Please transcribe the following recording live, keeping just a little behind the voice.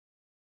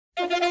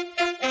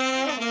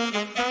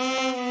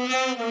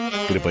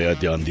कृपया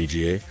ध्यान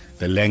दीजिए.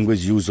 The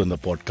language used on the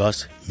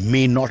podcast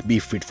may not be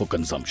fit for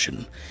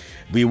consumption.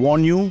 We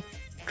warn you,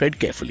 tread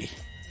carefully.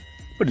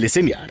 But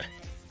listen, yaar,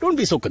 don't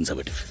be so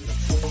conservative.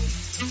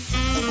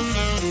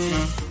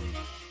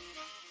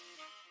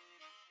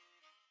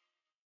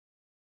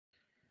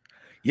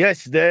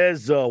 Yes,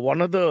 there's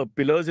one of the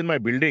pillars in my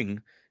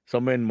building,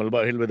 somewhere in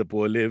Malabar Hill where the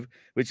poor live,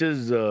 which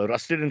is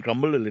rusted and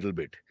crumbled a little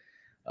bit.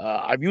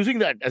 I'm using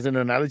that as an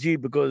analogy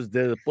because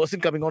the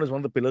person coming on is one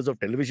of the pillars of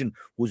television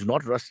who's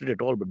not rusted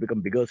at all but become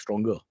bigger,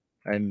 stronger.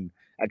 And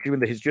actually, when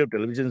the history of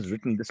television is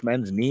written, this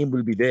man's name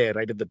will be there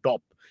right at the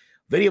top.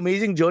 Very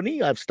amazing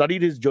journey. I've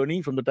studied his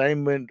journey from the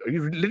time when he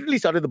literally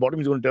started at the bottom.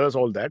 He's going to tell us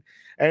all that.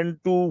 And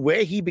to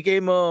where he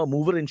became a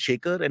mover and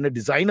shaker and a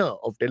designer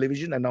of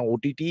television and now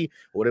OTT,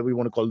 whatever you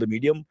want to call the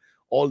medium,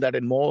 all that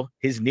and more.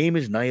 His name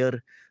is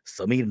Nair,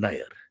 Sameer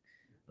Nair.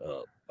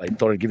 I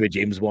thought I'd give you a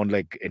James Bond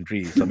like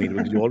entry, Sameer,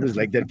 because you always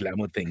like that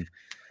glamour thing.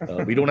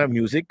 We don't have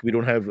music, we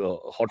don't have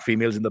hot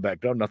females in the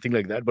background, nothing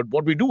like that. But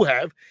what we do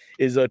have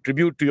is a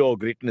tribute to your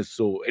greatness.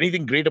 So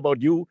anything great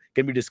about you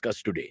can be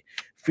discussed today.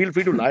 Feel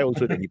free to lie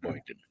also at any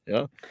point.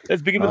 Yeah.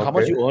 Let's begin with how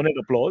much you earn in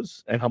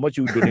applause and how much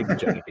you donate to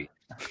charity.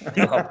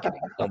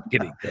 I'm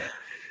kidding.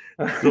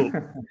 So,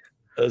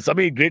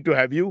 Sameer, great to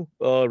have you.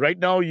 Right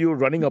now, you're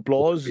running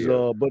Applause,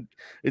 but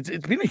it's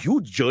been a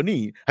huge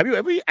journey. Have you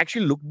ever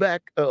actually looked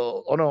back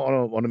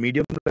on a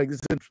medium like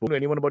this and spoken to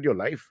anyone about your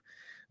life?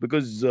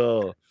 Because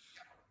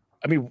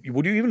I mean,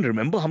 would you even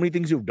remember how many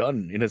things you've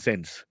done in a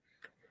sense?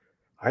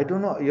 I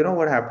don't know. You know,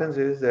 what happens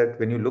is that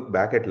when you look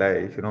back at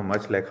life,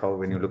 much like how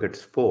when you look at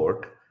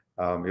sport,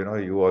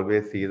 you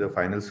always see the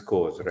final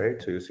scores,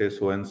 right? So you say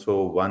so and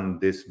so won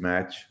this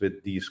match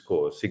with these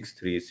scores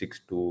 6-3,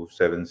 6-2,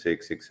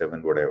 7-6,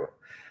 6-7, whatever.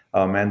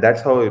 And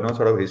that's how,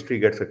 sort of history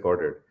gets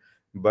recorded.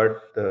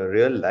 But the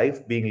real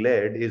life being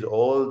led is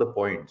all the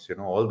points,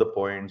 all the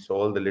points,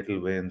 all the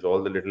little wins,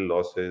 all the little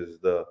losses,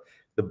 the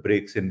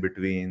breaks in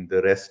between,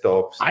 the rest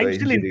stops, the I'm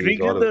still injuries,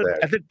 intrigued all of that.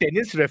 at the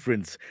tennis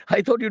reference.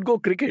 I thought you'd go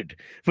cricket,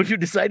 but you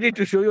decided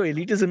to show your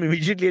elitism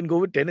immediately and go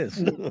with tennis.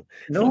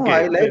 No, Okay,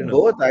 I fair like enough.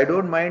 both. I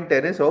don't mind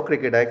tennis or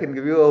cricket. I can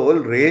give you a whole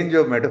range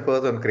of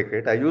metaphors on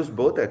cricket. I use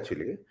both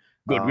actually.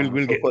 Good.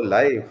 We'll So get. for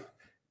life,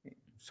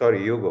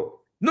 sorry, you go.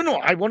 No.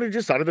 I wanted to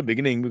just start at the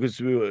beginning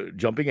because we were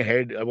jumping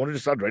ahead. I wanted to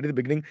start right at the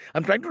beginning.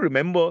 I'm trying to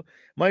remember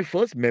my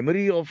first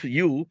memory of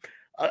you.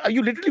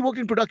 You literally worked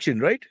in production,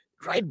 right?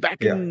 Right back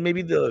Yeah, in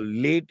maybe the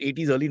late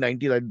 80s, early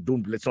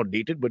 90s. Let's not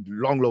date it, but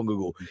long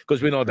ago because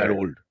we're not that right.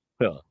 old.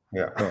 Yeah.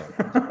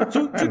 Yeah.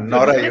 So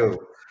Nor are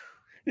you.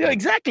 yeah,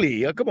 exactly.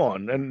 Yeah, come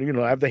on. And,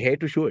 I have the hair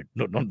to show it.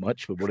 No, not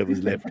much, but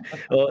whatever's left.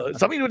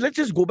 Sameer, let's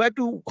just go back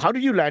to how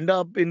did you land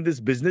up in this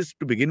business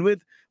to begin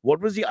with? What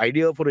was the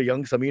idea for a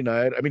young Sameer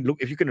Nair? I mean, look,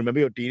 if you can remember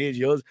your teenage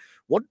years,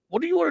 what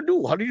do you want to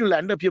do? How did you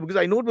land up here? Because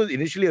I know it was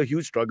initially a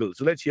huge struggle.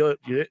 So let's hear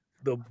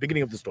the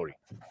beginning of the story.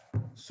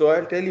 So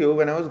I'll tell you,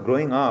 when I was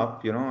growing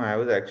up, I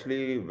was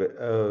actually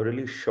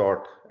really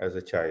short as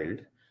a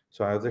child.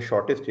 So I was the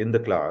shortest in the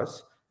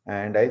class,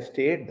 and I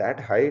stayed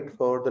that height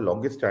for the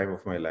longest time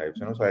of my life.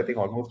 So I think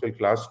almost till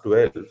class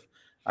 12,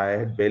 I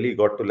had barely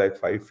got to like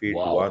 5 feet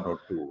Wow. one or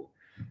two.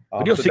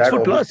 But you're So 6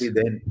 foot obviously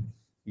plus. then,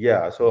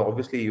 yeah. So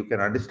obviously you can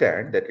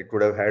understand that it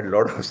would have had a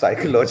lot of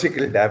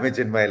psychological damage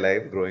in my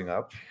life growing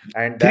up,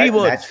 and 3 that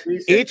words. naturally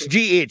set.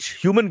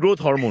 HGH, human growth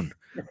hormone.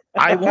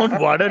 I want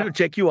WADA to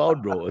check you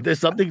out, bro. There's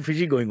something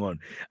fishy going on.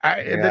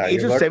 At the Yeah, age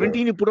you of got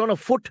 17, to. you put on a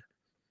foot.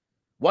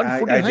 1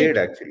 foot in I did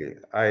height. actually.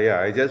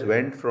 I just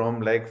went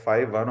from like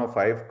 5'1" or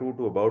 5'2"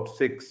 to about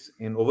 6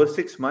 in over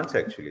 6 months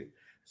actually.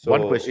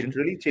 One So it question.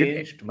 really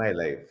changed my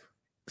life.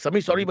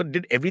 Samir, sorry, Mhm. but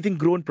did everything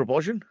grow in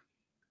proportion?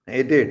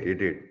 It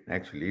did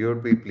actually. You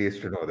would be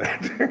pleased to know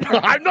that.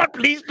 I'm not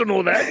pleased to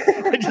know that.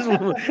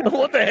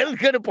 What the hell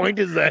kind of point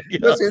is that?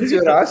 No, Yeah. since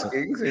you're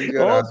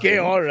Okay, asking.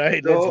 all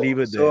right. Let's So leave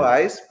it so there.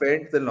 I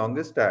spent the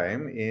longest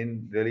time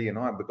in really,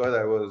 because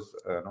I was,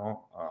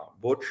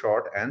 both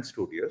short and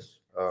studious.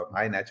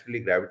 I naturally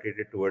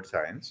gravitated towards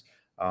science.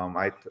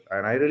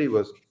 And I really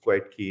was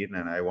quite keen,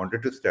 and I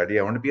wanted to study.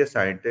 I want to be a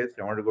scientist.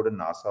 I want to go to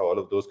NASA. All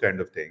of those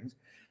kind of things.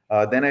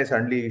 Then I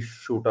suddenly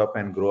shoot up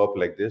and grow up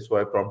like this. So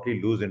I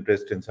promptly lose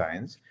interest in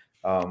science.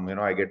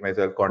 I get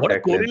myself What a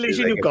contact lenses.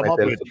 correlation I you get come up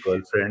myself with. a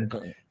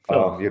girlfriend.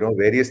 Oh,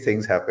 Various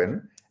things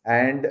happen.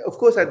 And of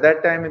course, at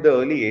that time in the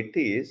early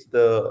 80s,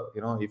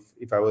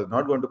 if I was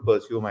not going to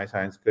pursue my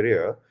science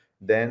career,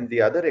 then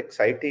the other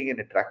exciting and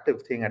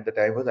attractive thing at the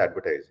time was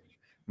advertising.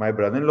 My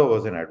brother-in-law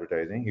was in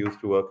advertising. He used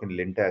to work in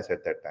Lintas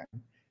at that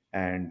time.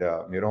 And,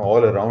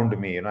 all around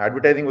me,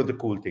 advertising was the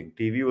cool thing.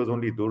 TV was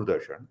only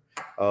Doordarshan.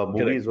 correct.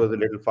 Movies was a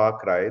little far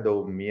cry,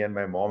 though me and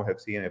my mom have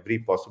seen every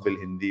possible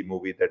Hindi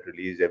movie that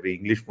released, every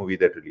English movie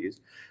that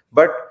released.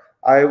 But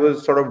I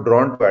was sort of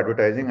drawn to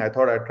advertising. I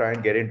thought I'd try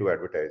and get into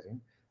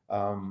advertising.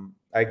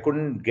 I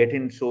couldn't get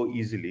in so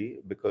easily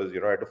because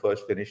I had to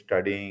first finish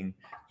studying.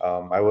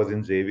 I was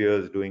in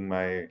Xavier's doing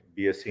my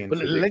BSc in But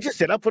let's physics. just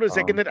set up for a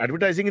second Um, that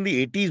advertising in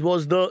the 80s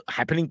was the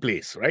happening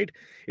place, right?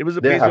 It was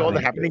the they're place where all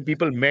the happening happening place,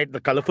 people met, the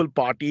colorful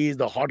parties,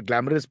 the hot,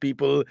 glamorous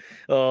people,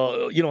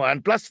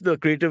 and plus the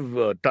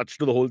creative touch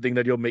to the whole thing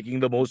that you're making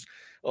the most,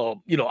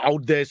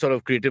 out there sort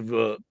of creative,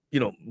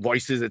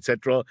 voices,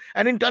 etc.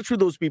 And in touch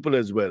with those people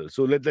as well.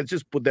 So let's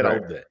just put that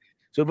right? out there.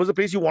 So it was a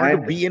place you wanted to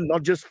And be in,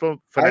 not just from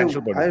I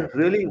financial point of I view.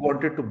 really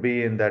wanted to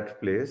be in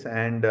that place,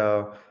 and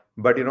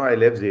but I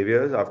left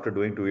Xavier's after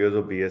doing 2 years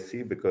of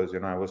BSc because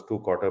I was too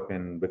caught up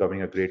in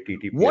becoming a great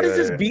TT What is player.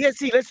 this And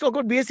BSc? Let's talk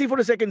about BSc for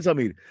a second,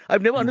 Sameer.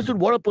 I've never understood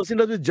what a person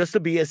does with just a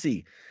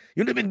BSc.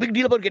 You know, big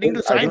deal about getting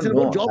well, into I science don't and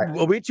what know. job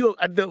awaits you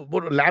at the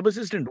lab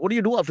assistant. What do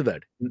you do after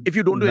that if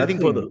you don't do anything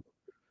further? Nothing,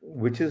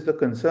 which is the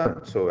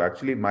concern. So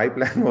actually, my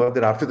plan was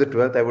that after the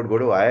 12th, I would go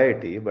to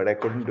IIT, but I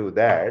couldn't do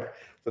that.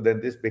 So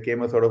then this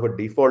became a sort of a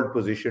default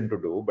position to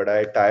do, but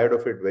I tired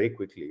of it very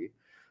quickly.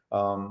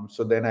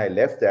 So then I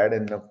left that,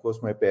 and of course,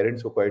 my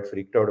parents were quite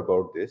freaked out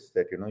about this.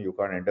 That you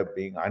can't end up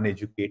being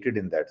uneducated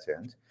in that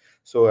sense.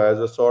 So as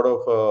a sort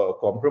of a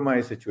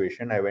compromise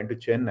situation, I went to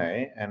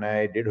Chennai and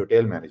I did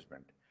hotel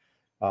management.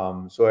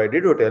 So I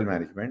did hotel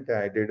management.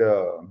 I did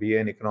a BA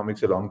in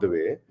economics along the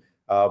way.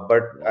 Wow.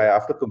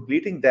 After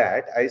completing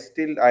that,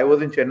 I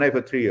was in Chennai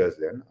for 3 years.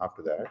 Then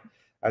after that,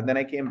 and then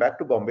I came back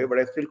to Bombay, but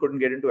I still couldn't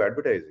get into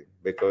advertising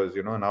because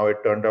now it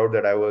turned out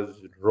that I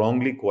was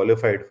wrongly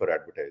qualified for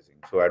advertising.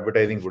 So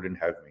advertising wouldn't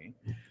have me.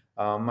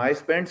 I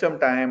spent some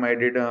time. I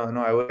did.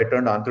 I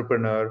turned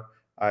entrepreneur.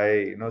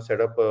 I set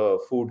up a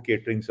food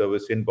catering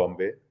service in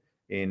Bombay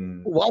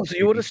in Wow. So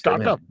you were a '87.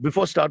 startup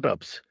before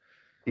startups.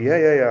 Yeah.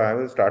 I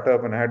was a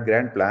startup and I had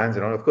grand plans.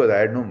 Of course, I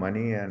had no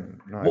money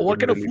and I What couldn't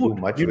kind of really do food?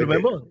 much Do you with it.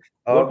 remember?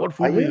 What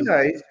food were you?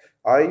 Yeah,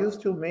 I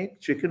used to make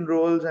chicken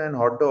rolls and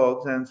hot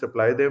dogs and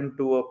supply them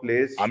to a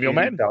place I'm your in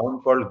man. town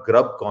called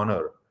Grub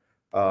Corner,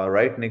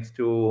 right next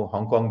to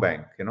Hong Kong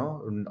Bank,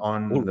 Oh,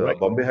 on the right.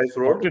 Bombay Heights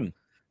Road. Fountain.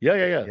 Yeah.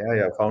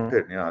 Yeah,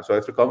 Fountain. Yeah. So I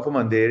used to come from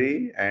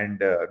Andheri and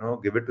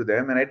give it to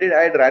them. And I did.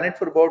 I had ran it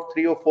for about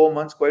 3 or 4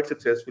 months quite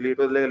successfully. It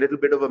was like a little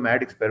bit of a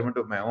mad experiment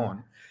of my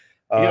own.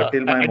 Yeah.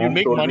 Till my And you mom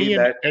make told me money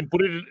and, that. and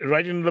put it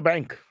right into the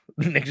bank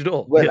next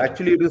door. Well, Yeah.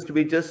 actually, it used to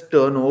be just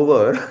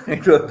turnover.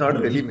 It was not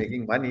really Mhm.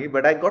 making money,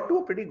 but I got to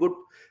a pretty good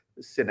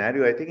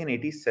scenario. I think in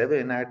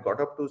 '87, I had got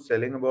up to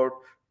selling about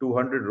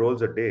 200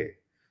 rolls a day.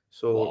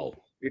 So Wow.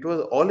 it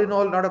was all in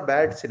all not a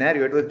bad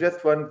scenario. It was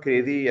just one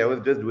crazy. I was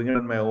just doing it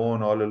on my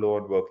own, all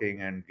alone,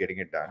 working and getting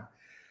it done.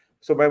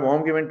 So my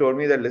mom came and told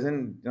me that,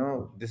 listen,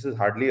 this is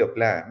hardly a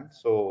plan.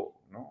 So,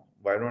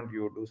 why don't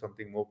you do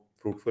something more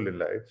fruitful in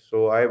life?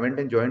 So I went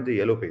and joined the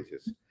Yellow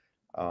Pages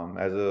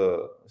as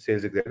a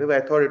sales executive. I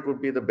thought it would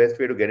be the best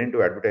way to get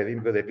into advertising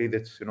because at least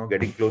it's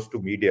getting close to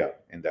media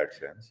in that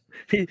sense.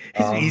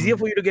 It's easier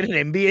for Um, you to get an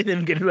MBA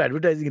than get into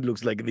advertising, it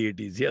looks like in the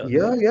 80s. Yeah.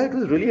 yeah, it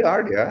was really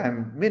hard. Yeah, I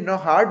mean, no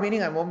hard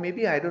meaning.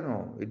 Maybe I don't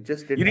know. It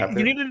just You didn't need,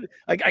 you happen. needed,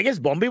 I guess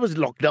Bombay was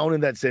locked down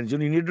in that sense. You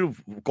needed to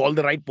call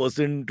the right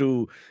person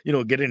to,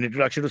 get an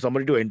introduction to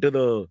somebody to enter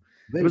the.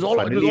 It Well, was all.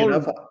 It was funnily all.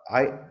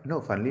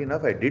 enough, funnily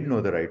enough, I did know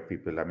the right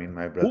people. I mean,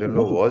 my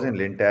brother-in-law Who? was in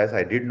Lintas.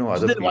 I did know So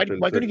other then, why people.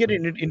 why So couldn't you get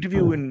an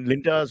interview in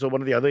Lintas or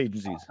one of the other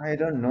agencies? I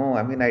don't know.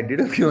 I mean, I did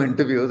a few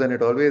interviews and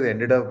it always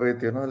ended up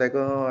with, like,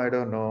 oh, I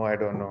don't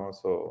know.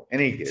 So,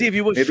 any See, case, if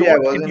you were maybe I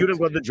short, you'd wasn't. have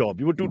got the job.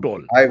 You were too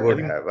tall. I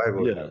think. I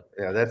would Yeah. have.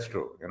 Yeah, that's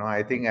true.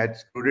 I think I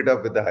screwed it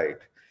up with the height.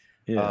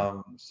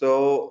 Yeah.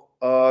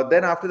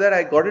 Then after that,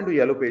 I got into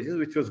Yellow Pages,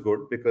 which was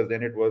good because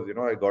then it was,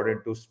 I got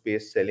into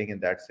space selling in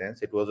that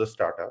sense. It was a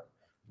startup.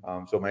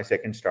 So my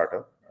second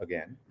startup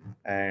again.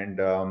 And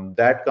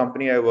that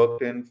company I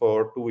worked in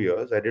for 2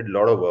 years. I did a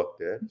lot of work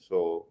there.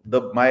 So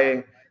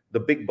the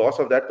big boss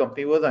of that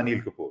company was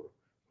Anil Kapoor,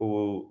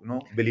 who,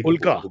 Billy Kapoor,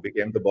 Ulka. who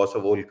became the boss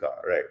of Ulka,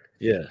 right?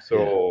 Yeah.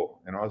 So,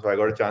 so I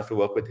got a chance to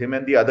work with him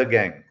and the other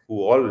gang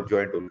who all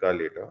joined Ulka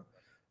later.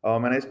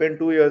 And I spent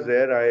 2 years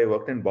there. I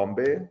worked in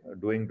Bombay,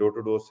 doing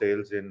door-to-door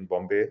sales in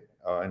Bombay,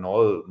 in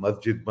all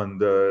Masjid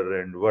Bandar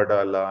and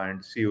Wadala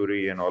and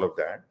Siuri and all of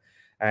that.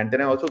 And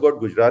then I also got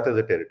Gujarat as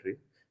a territory.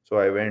 So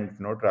I went,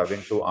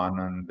 traveling to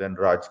Anand, then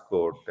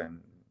Rajkot, and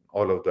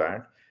all of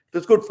that. It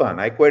was good fun.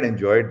 I quite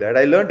enjoyed that.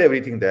 I learned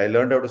everything there. I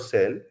learned how to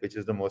sell, which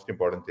is the most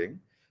important thing.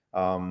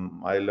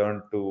 I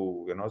learned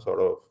to, sort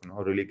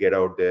of, really get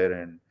out there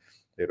and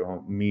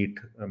meet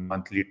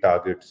monthly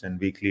targets and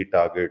weekly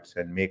targets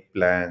and make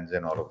plans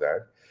and all of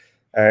that.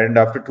 And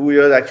after 2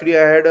 years, actually,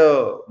 I had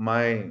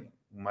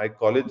my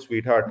college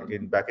sweetheart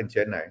in back in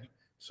Chennai.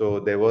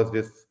 So there was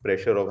this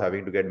pressure of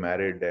having to get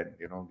married and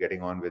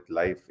getting on with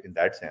life in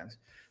that sense.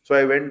 So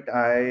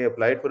I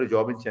applied for a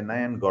job in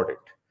Chennai and got it.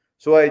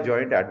 So I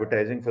joined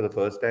advertising for the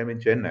first time in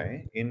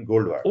Chennai in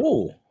Goldwar.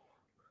 Oh,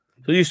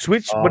 so you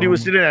switched, but you were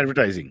Um, still in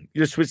advertising.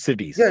 You just switched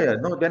cities. yeah.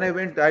 No, then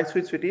I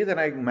switched cities and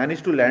I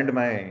managed to land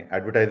my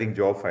advertising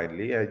job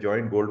finally. I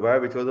joined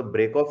Goldwire, which was a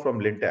breakoff from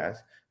Lintas,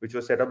 which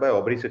was set up by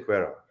Aubrey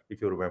Sequeira,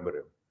 if you remember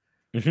him.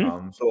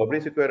 Hmm. So Aubrey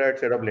Sequeira had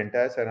set up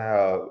Lintas and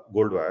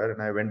Goldwire,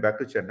 and I went back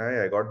to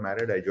Chennai. I got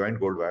married. I joined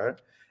Goldwire,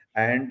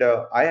 and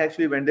I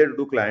actually went there to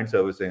do client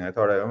servicing. I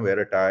thought I would wear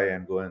a tie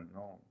and go and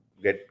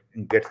get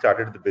get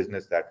started the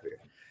business that way.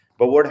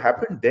 But what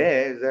happened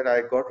there is that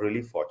I got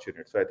really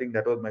fortunate. So I think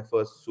that was my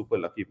first super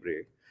lucky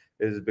break,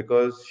 is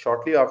because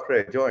shortly after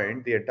I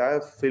joined, the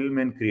entire film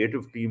and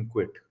creative team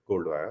quit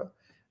Goldwire,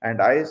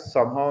 and I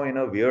somehow, in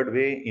a weird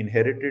way,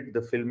 inherited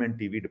the film and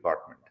TV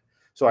department.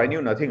 So I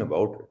knew nothing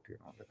about it.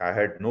 Like I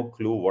had no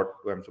clue what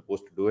I'm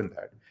supposed to do in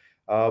that.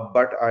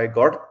 But I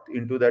got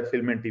into that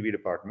film and TV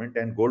department,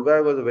 and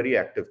Goldwire was a very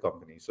active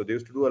company. So they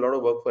used to do a lot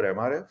of work for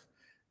MRF,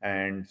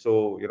 and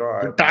so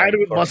Tired I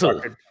with sort of muscle.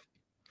 started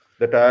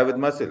the tire with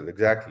muscle,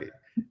 exactly.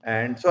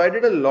 And so I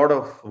did a lot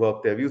of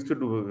work there. We used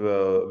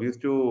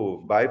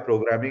to buy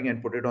programming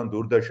and put it on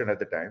Doordarshan at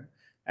the time,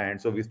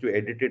 and so we used to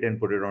edit it and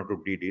put it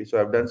onto DD. So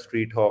I've done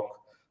Street Hawk,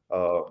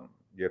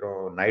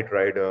 Knight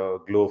Rider,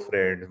 Glow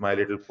Friends, My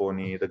Little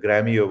Pony, the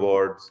Grammy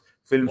Awards,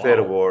 Filmfare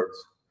Wow.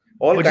 Awards,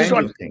 all But just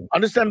kinds to of things.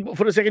 understand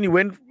for a second, you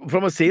went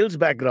from a sales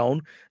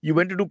background, you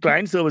went to do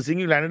client servicing,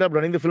 you landed up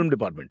running the film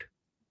department.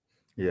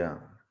 Yeah.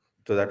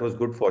 So that was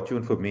good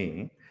fortune for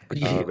me.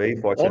 Yeah. Very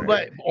All fortunate.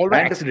 by And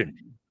accident.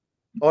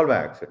 all by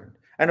accident.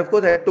 And of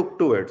course, I took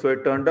to it. So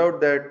it turned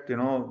out that,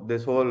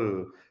 this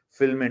whole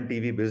film and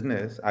TV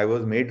business, I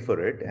was made for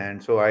it.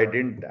 And so I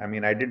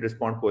didn't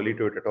respond poorly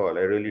to it at all.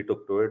 I really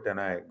took to it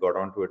and I got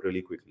onto it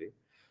really quickly.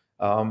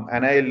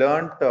 And I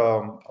learned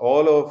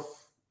all of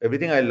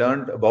everything I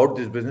learned about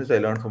this business, I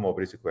learned from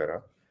Aubrey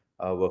Sequeira,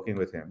 working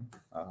with him.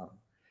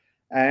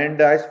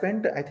 And I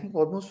spent, I think,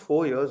 almost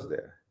 4 years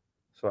there.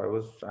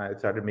 So I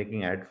started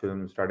making ad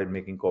films, started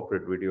making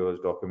corporate videos,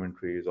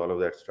 documentaries, all of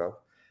that stuff.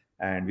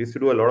 And we used to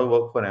do a lot of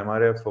work for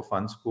MRF, for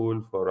Fun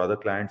School, for other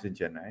clients in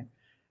Chennai.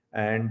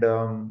 And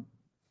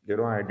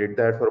I did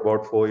that for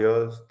about 4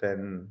 years.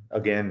 Then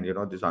again,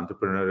 this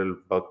entrepreneurial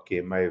bug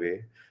came my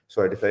way.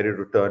 So I decided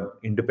to turn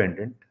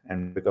independent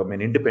and become an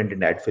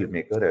independent ad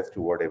filmmaker, as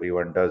to what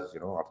everyone does.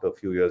 After a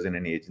few years in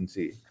an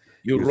agency,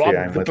 You you say, I rob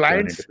the must turn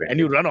clients and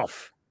you independent. run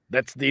off.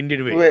 That's the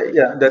Indian way. Well,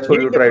 yeah, that's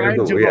what Even you the try to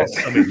clients do. you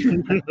Yes. robbed. I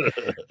mean,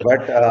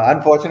 But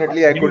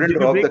unfortunately, I couldn't did you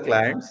rob break the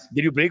clients.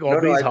 did you break No,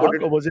 Aubrey's I heart,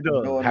 couldn't. or was it a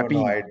No, happy?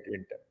 I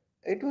didn't.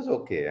 It was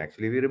okay,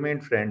 actually. We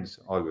remained friends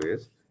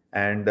always.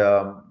 And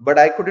but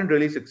I couldn't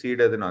really succeed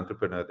as an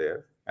entrepreneur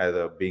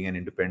there, being an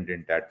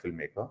independent ad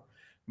filmmaker.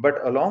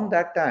 But along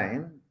that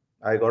time,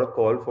 I got a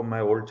call from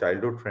my old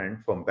childhood friend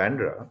from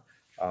Bandra,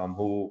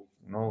 who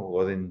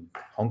was in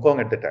Hong Kong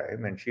at the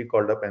time, and she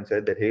called up and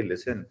said that, hey,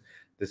 listen,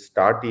 this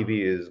Star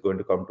TV is going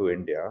to come to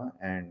India,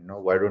 and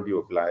why don't you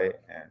apply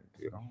and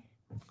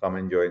come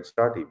and join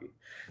Star TV?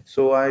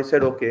 So I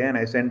said okay, and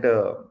I sent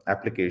a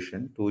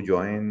application to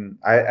join.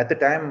 At the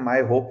time,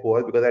 my hope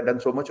was, because I'd done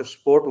so much of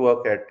sport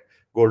work at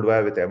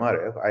Goldwire with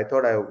MRF, I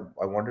thought I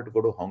wanted to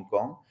go to Hong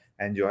Kong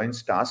and join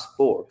Star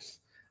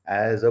Sports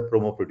as a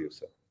promo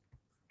producer.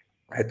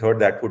 I thought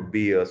that would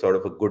be a sort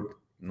of a good,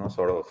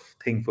 sort of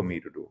thing for me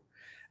to do.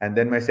 And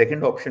then my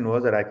second option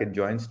was that I could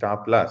join Star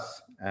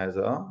Plus as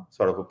a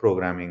sort of a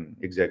programming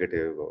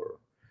executive or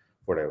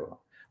whatever.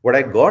 What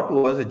I got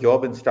was a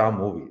job in Star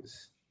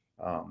Movies,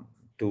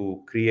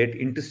 to create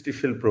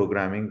interstitial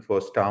programming for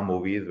Star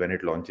Movies when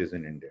it launches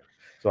in India.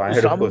 So I So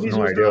had, Star of course, Movies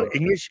no was idea the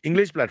of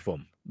English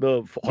platform,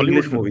 the Hollywood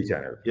English film. movie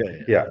channel. Yeah.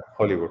 Yeah,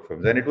 Hollywood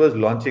films. And it was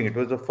launching. It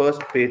was the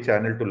first pay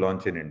channel to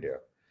launch in India.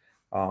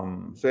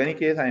 So, any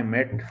case, I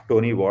met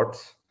Tony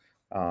Watts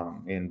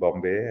in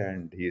Bombay,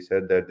 and he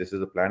said that this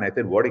is a plan. I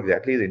said, what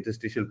exactly is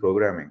interstitial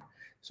programming?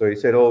 So he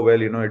said, oh,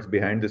 well, it's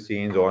behind the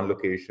scenes, on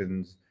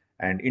locations,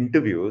 and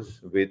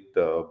interviews with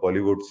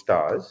Bollywood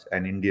stars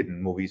and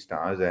Indian movie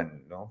stars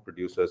and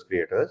producers,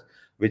 creators,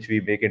 which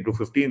we make into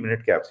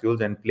 15-minute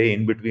capsules and play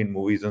in between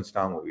movies and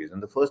Star Movies.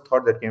 And the first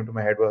thought that came to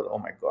my head was, oh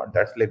my God,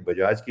 that's like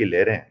Bajaj ki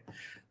Lehrein.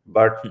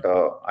 But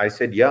I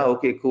said, yeah,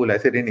 okay, cool. I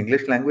said, in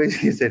English language?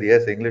 He said,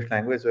 yes, English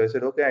language. So I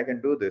said, okay, I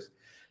can do this.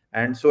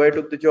 And so I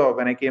took the job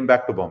and I came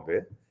back to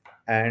Bombay.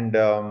 And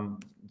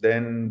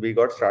then we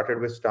got started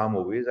with Star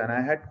Movies, and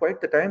I had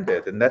quite the time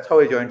there. And that's how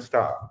I joined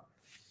Star.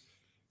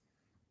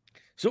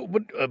 So,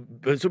 but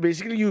so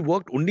basically, you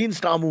worked only in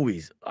Star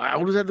Movies. I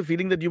always had the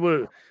feeling that you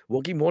were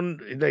working more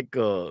in like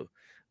the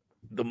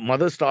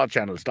Mother Star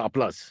channel, Star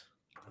Plus.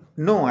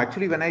 No,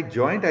 actually, when I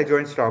joined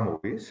Star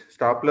Movies.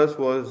 Star Plus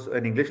was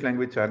an English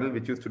language channel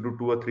which used to do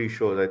 2 or 3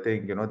 shows. I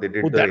think they Oh, did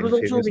the that was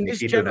also an famous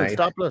English Nikki channel, Tonight.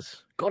 Star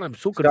Plus. God, I'm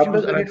so Star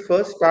confused. Plus, when it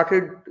first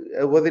started,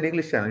 was an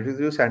English channel. It used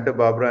to do Santa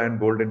Barbara and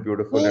Bold and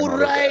Beautiful and Oh, all of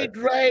that.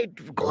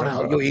 right. God,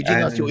 how you're aging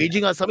us. You're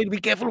aging us. I mean, be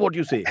careful what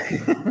you say.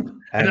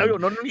 And now you're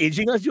not only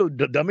aging us, you're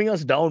dumbing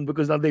us down,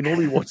 because now they know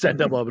we watch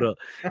Santa Barbara.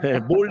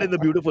 Bold and the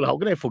Beautiful. How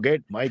can I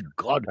forget? My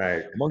God.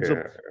 Right.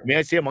 May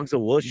I say, amongst the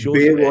worst shows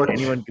Baywatch.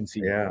 anyone can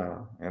see. Yeah,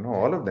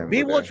 all of them were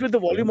Baywatch there. with the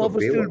volume Remember off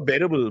was still Baywatch?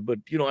 bearable, but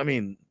I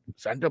mean,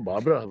 Santa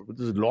Barbara,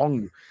 this is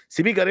long.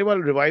 Simi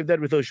Garewal revived that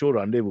with her show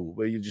Rendezvous,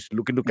 where you just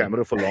look into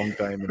camera for a long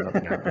time and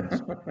nothing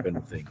happens, kind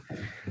of thing.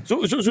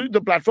 So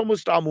the platform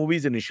was Star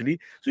Movies initially.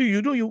 So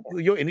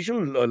your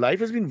initial life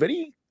has been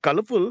very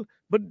colorful,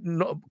 but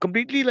no,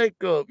 completely like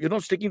you're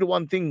not sticking to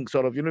one thing.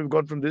 Sort of, you've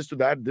gone from this to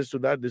that, this to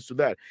that, this to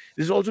that.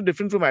 This is also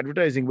different from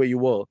advertising where you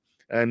were,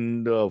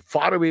 and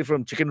far away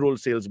from chicken roll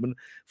salesman,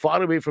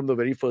 far away from the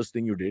very first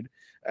thing you did.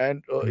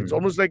 And it's Hmm.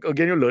 almost like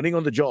again you're learning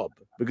on the job,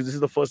 because this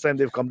is the first time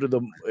they've come to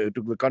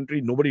the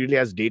country. Nobody really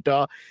has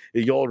data.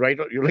 You're right.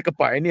 You're like a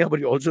pioneer, but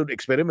you're also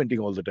experimenting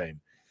all the time.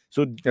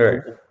 So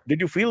Right.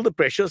 did you feel the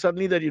pressure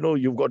suddenly that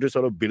you've got to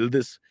sort of build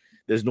this?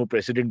 There's no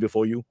precedent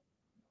before you.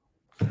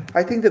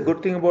 I think the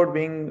good thing about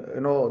being,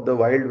 the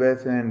Wild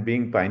West and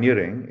being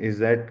pioneering is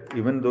that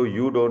even though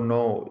you don't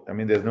know, I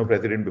mean, there's no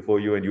president before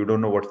you and you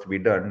don't know what's to be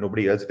done,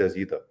 nobody else does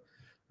either,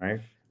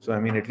 right? So, I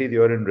mean, at least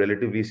you're in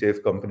relatively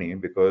safe company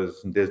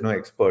because there's no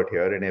expert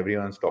here and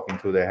everyone's talking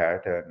through their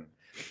hat and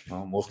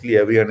mostly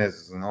everyone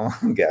is,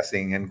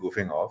 gassing and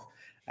goofing off.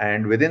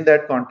 And within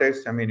that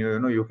context, I mean,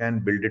 you can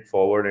build it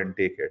forward and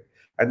take it.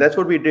 And that's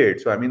what we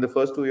did. So, I mean, the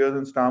first 2 years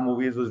in Star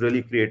Movies was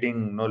really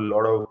creating, a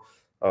lot of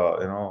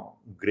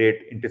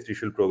great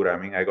interstitial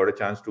programming. I got a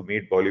chance to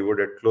meet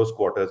Bollywood at close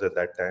quarters at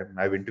that time.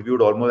 I've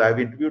interviewed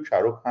Shah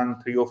Rukh Khan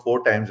 3 or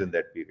 4 times in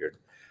that period.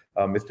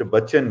 Mr.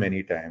 Bachchan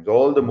many times.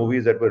 All the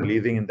movies that were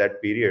releasing in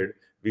that period,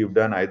 we've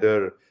done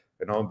either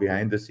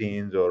behind the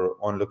scenes or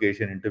on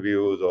location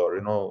interviews or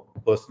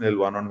personal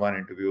one-on-one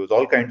interviews,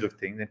 all kinds of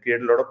things, and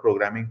created a lot of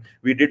programming.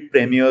 We did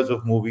premieres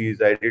of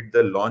movies. I did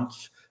the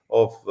launch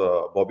of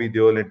Bobby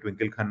Deol and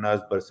Twinkle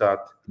Khanna's Barsat.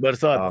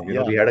 Barsat,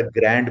 yeah. We had a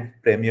grand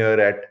premiere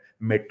at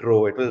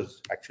Metro. It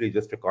was actually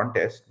just a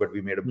contest, but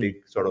we made a Hmm.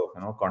 big sort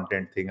of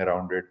content thing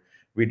around it.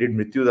 We did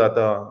Mrityu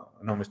Data,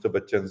 Mr.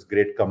 Bachchan's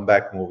great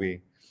comeback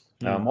movie,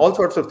 Hmm. all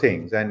sorts of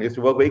things, and used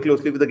to work very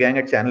closely with the gang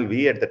at Channel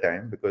V at the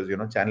time because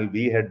Channel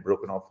V had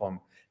broken off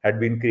had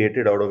been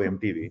created out of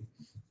MTV,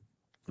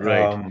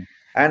 Right.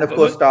 and of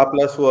course But Star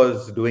Plus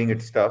was doing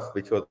its stuff,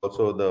 which was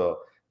also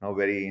the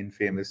very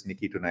infamous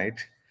Nikki Tonight,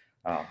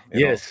 um,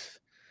 you know, yes,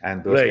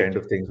 and those right. kind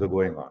of things were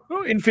going on.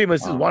 Oh,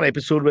 Infamous is Um, one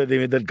episode where they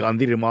made that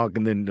Gandhi remark,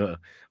 and then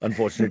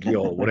unfortunately,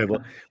 or whatever.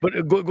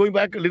 But going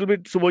back a little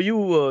bit, so were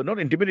you not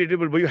intimidated,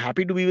 but were you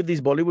happy to be with these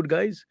Bollywood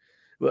guys?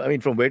 Well, I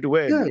mean, from where to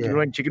where? yeah, You yeah. know,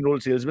 and chicken roll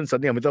salesman.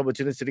 Suddenly, Amitabh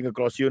Bachchan is sitting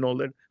across you and all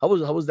that. How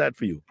was that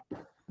for you?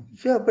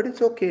 Yeah, but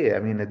it's okay. I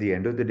mean, at the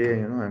end of the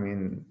day, I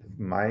mean,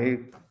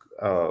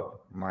 uh,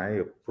 my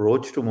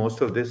approach to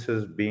most of this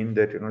has been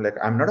that like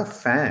I'm not a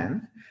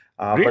fan,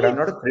 but I'm Really?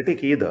 not a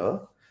critic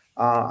either.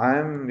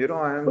 I'm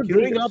But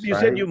growing up, curious. you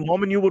said your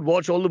mom and you would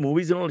watch all the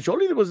movies and all.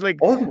 Surely there was like,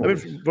 All the I mean,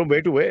 movies. from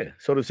where to where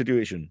sort of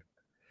situation.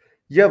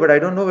 Yeah, but I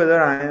don't know whether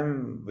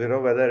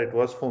whether it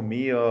was for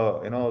me a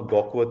a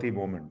Gawkwati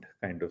moment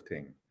kind of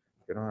thing.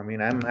 I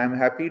mean, I'm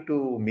happy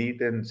to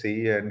meet and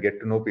see and get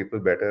to know people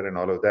better and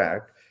all of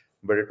that,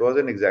 but it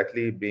wasn't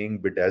exactly being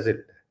bedazzled.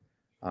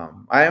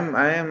 I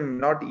am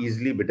not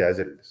easily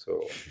bedazzled,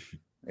 so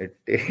it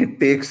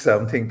takes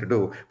something to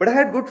do. But I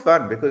had good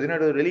fun because it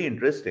was really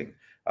interesting.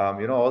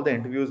 All the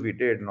interviews we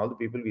did and all the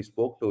people we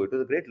spoke to, it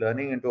was a great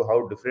learning into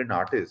how different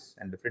artists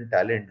and different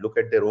talent look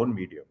at their own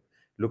medium,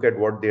 look at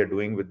what they are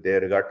doing with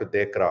their regard to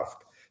their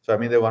craft. So I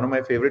mean, one of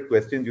my favorite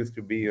questions used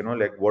to be,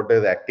 like, what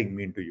does acting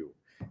mean to you?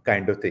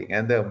 Kind of thing.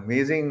 And the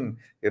amazing,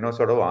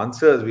 sort of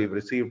answers we've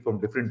received from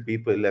different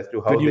people as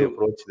to how Could they you,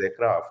 approach their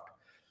craft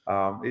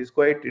is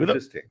quite without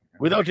interesting.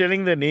 without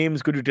telling their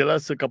names, could you tell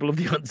us a couple of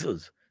the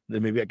answers?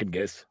 Then maybe I can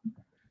guess.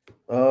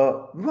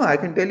 No, I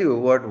can tell you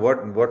what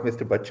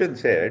Mr. Bachchan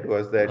said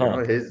was that Huh.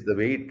 his the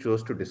way he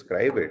chose to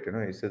describe it.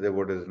 He said that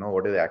what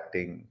is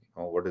acting,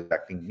 what does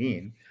acting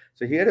mean?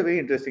 So he had a very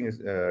interesting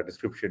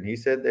description. He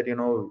said that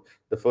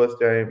the first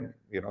time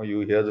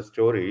you hear the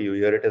story, you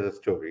hear it as a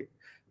story,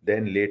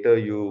 then later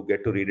you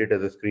get to read it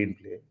as a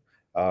screenplay.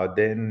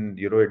 Then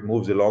it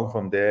moves along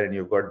from there, and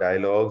you've got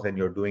dialogues, and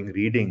you're doing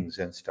readings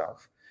and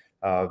stuff.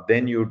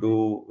 Then you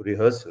do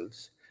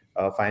rehearsals.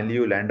 Finally,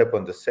 you land up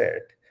on the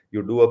set,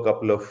 you do a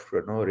couple of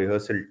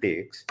rehearsal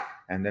takes,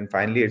 and then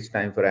finally it's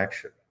time for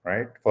action,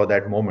 right, for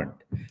that moment.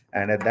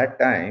 And at that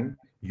time,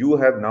 you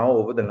have now,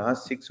 over the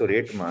last 6 or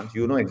 8 months,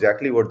 you know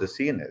exactly what the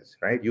scene is,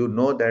 right? You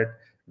know that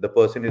the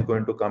person is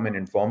going to come and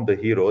inform the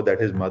hero that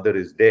his mother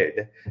is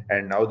dead,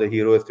 and now the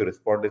hero has to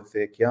respond and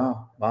say, kya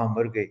maa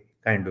mar gayi,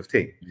 kind of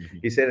thing. Mhm.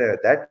 He said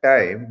at that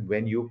time,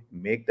 when you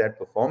make that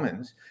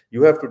performance,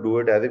 you have to do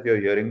it as if you're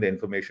hearing the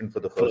information for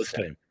the first First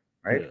time, time.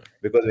 right? Yeah.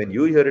 Because when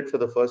you hear it for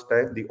the first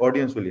time, the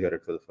audience will hear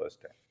it for the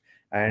first time,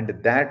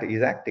 and that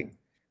is acting.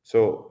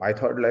 So I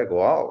thought, like,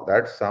 wow,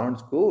 that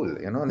sounds cool.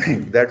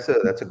 Like that's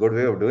a good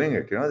way of doing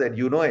it. That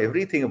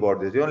everything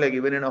about this. Like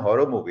even in a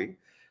horror movie,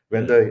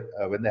 Yeah.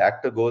 when the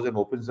actor goes and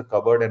opens the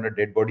cupboard and a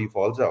dead body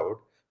falls out,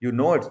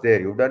 it's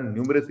there. You've done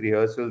numerous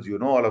rehearsals.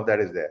 All of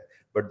that is there.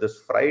 But the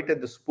fright and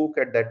the spook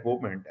at that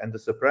moment and the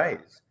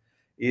surprise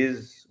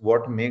is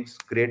what makes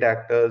great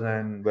actors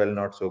and, well,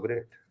 not so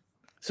great.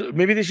 So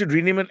maybe they should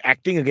rename it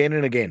acting again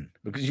and again,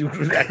 because you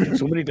acted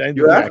so many times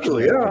You before you have to,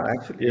 actually yeah, acted.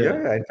 actually,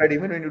 Yeah. yeah. In fact,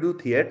 even when you do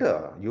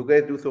theater, you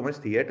guys do so much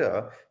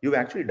theater, you've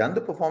actually done the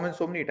performance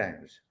so many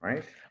times,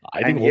 right?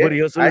 I think And over yet,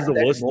 rehearsal at is the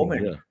that worst thing.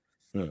 moment,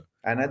 Yeah. Yeah.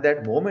 and at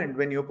that moment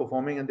when you're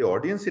performing and the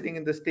audience sitting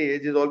in the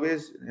stage is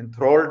always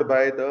enthralled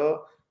by the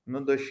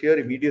the sheer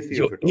immediacy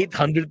Your of it all.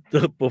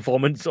 800th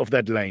performance of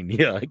that line.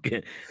 Yeah,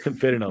 okay.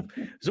 Fair enough.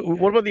 So,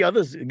 what about the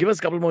others? Give us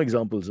a couple more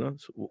examples. Huh?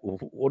 So,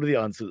 what are the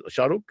answers?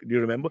 Shahrukh, do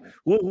you remember?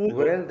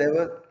 Well, there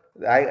was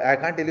I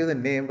can't tell you the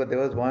name, but there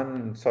was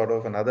one sort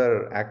of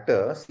another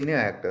actor, senior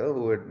actor,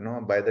 who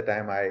had, by the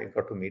time I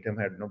got to meet him,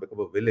 had become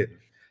a villain.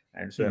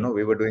 And so, Hmm.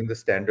 we were doing the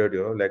standard,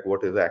 like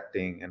what is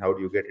acting and how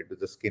do you get into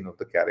the skin of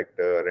the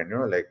character, and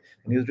and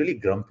he was really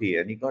grumpy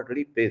and he got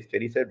really pissed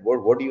and he said,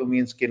 "What do you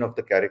mean skin of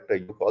the character?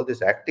 You call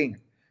this acting?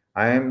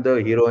 I am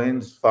the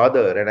heroine's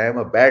father and I am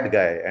a bad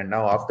guy. And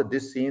now after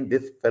this scene,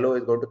 this fellow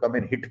is going to come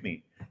and hit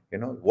me.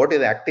 What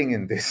is acting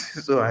in this?"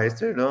 So I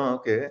said, "Oh,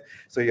 okay.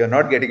 So you're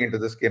not getting into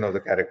the skin of the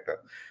character."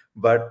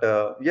 But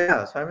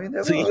yeah, so I mean,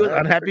 there So he were was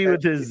different unhappy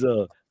with types of his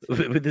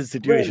people. with his Well,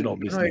 situation,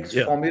 obviously. it's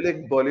Yeah,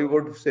 formulaic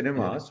Bollywood yeah,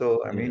 cinema.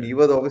 So I mean, yeah, he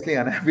was obviously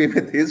unhappy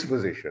with his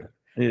position.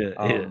 yeah,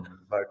 yeah.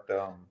 But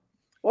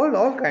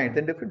all kinds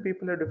and different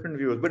people have different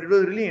views. But it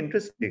was really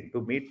interesting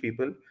to meet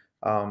people.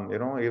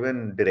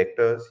 Even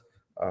directors,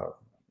 uh,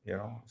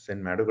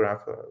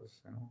 cinematographers,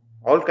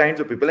 all kinds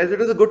of people. As it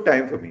was a good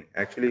time for me,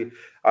 actually.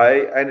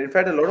 And in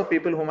fact, a lot of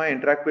people whom I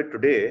interact with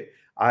today,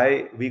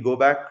 we go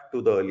back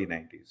to the early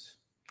 90s.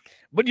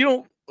 But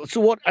so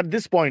what at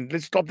this point,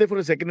 let's stop there for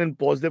a second and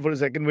pause there for a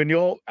second. When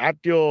you're at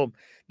the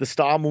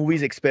star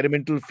movies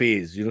experimental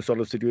phase, sort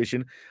of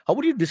situation, how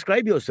would you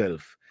describe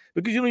yourself?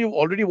 Because you've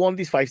already worn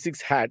these 5,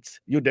 6 hats.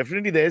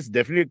 There's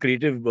definitely a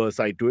creative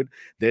side to it.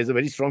 There's a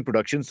very strong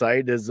production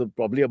side. There's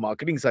probably a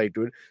marketing side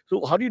to it.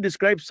 So how do you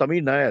describe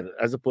Sameer Nair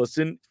as a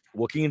person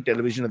working in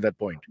television at that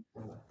point?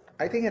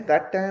 I think at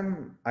that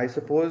time, I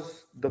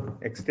suppose the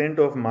extent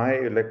of my,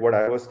 like, what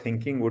I was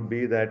thinking would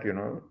be that,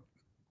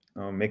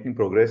 making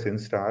progress in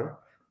Star.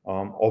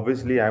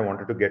 Obviously, I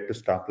wanted to get to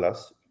Star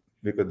Plus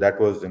because that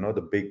was,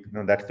 the big,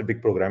 that's the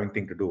big programming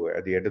thing to do.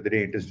 At the end of the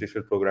day,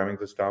 interstitial programming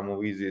for Star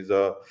movies is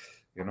a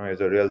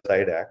real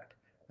side act.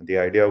 The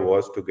idea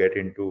was to get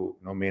into,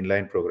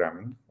 mainline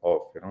programming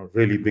of,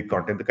 really big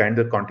content, the kind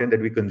of content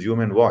that we consume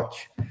and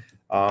watch,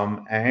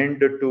 and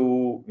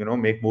to,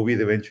 make movies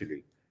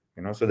eventually.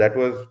 So that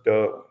was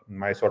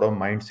my sort of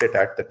mindset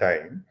at the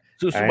time.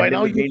 So by And in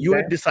now the you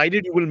had meantime,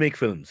 decided you will make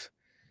films.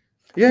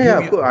 yeah, You, yeah,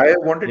 of you course. yeah.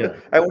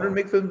 I wanted to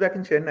make films back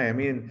in Chennai. I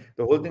mean,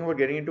 the whole thing about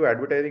getting into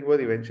advertising was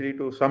eventually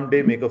to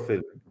someday make a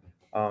film.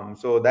 But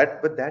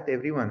that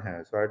everyone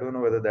has. So I don't know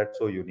whether that's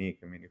so unique.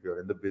 I mean, if you're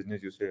in the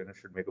business, you say,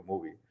 should make a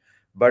movie.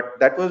 But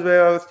that was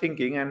where I was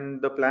thinking,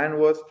 and the plan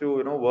was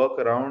to, work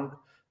around,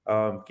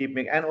 keep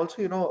making. And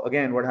also,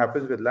 again, what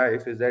happens with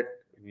life is that,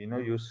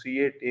 you see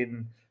it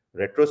in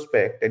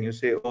retrospect, and you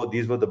say, oh,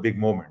 these were the big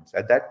moments.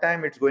 At that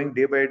time, it's going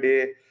day by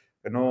day,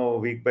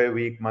 week by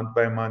week, month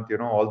by month,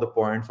 all the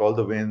points, all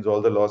the wins,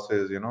 all the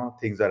losses,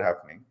 things are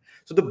happening.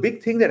 So the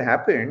big thing that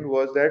happened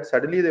was that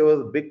suddenly there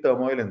was a big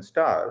turmoil in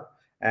Star,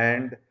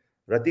 and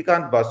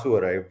Ratikant Basu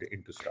arrived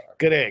into Star.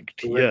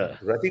 Correct. So when Yeah.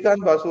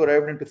 Ratikant Basu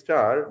arrived into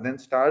Star, then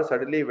Star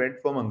suddenly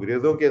went from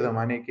Angrezon ke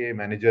zamane ke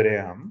manager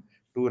hai hum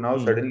to now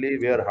Hmm. suddenly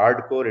where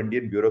hardcore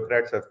Indian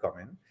bureaucrats have come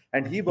in.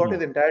 And he brought Hmm.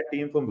 his entire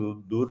team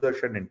from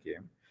Doordarshan and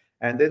came.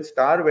 And then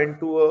Star went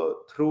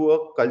through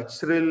a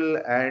cultural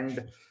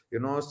and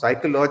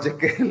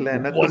psychological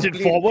and a Was it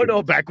complete forward or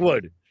change.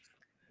 backward?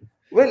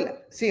 Well,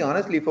 see,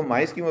 honestly, for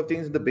my scheme of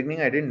things, in the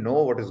beginning, I didn't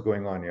know what is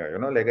going on here.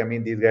 Like, I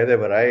mean, these guys have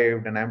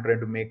arrived and I'm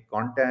trying to make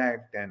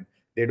contact and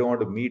they don't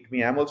want to meet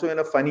me. I'm also in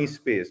a funny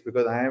space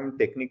because I am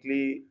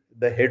technically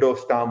the head of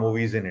Star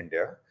Movies in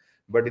India.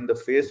 But in the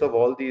face of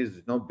all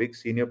these, big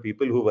senior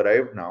people who've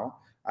arrived now,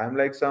 I'm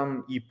like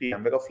some EP.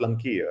 I'm like a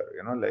flunky here,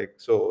 like,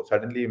 so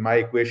suddenly my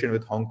equation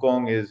with Hong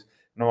Kong is,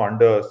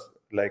 under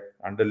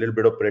a little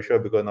bit of pressure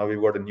because now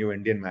we've got a new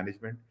Indian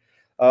management.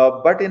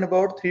 But in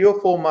about 3 or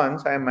 4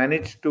 months, I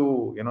managed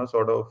to,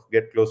 sort of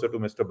get closer to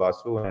Mr.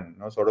 Basu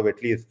and, sort of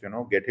at least,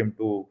 get him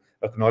to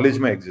acknowledge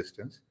my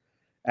existence.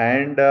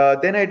 And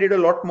then I did a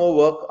lot more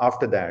work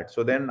after that.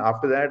 So then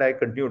after that, I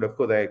continued. Of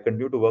course, I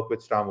continued to work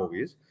with Star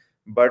Movies.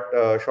 But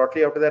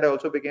shortly after that, I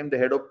also became the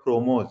head of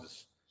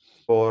promos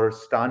for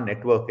Star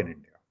Network in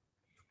India.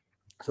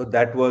 So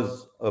that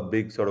was a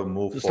big sort of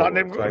move So Star forward.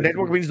 So Network, I used to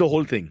network be means the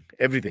whole thing,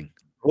 everything.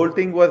 whole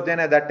thing was then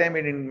at that time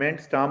it meant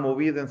Star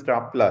Movies and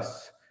Star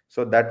Plus.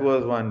 So that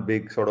was one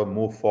big sort of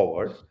move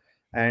forward.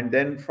 And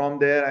then from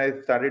there, I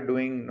started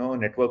doing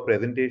network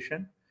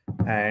presentation.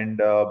 And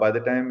by the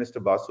time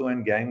Mr. Basu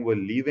and gang were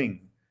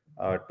leaving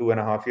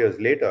 2.5 years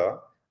later,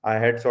 I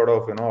had sort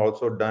of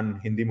also done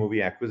Hindi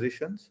movie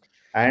acquisitions,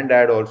 and I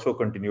had also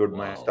continued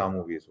my Wow. Star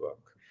Movies work.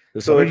 So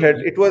So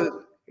Sameer,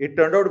 it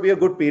turned out to be a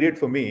good period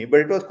for me, but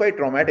it was quite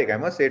traumatic, I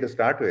must say, to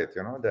start with.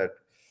 That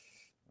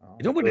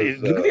it but was.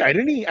 look at the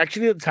irony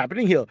actually that's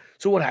happening here.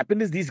 So what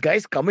happened is these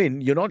guys come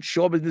in, you're not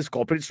sure with this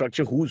corporate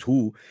structure who's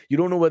who. You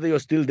don't know whether you're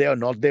still there or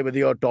not there, whether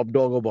you're top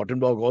dog or bottom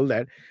dog, all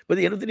that. But at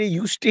the end of the day,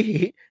 you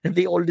stay and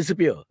they all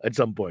disappear at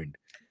some point.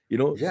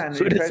 Yeah, and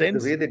So in in a fact,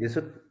 sense,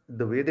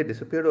 the way they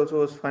disappeared also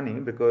was funny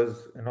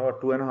because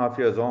 2.5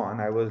 years on,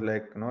 I was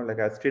like like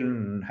I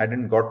still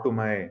hadn't got to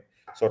my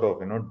sort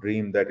of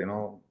dream that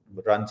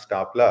run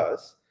Star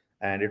Plus,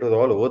 and it was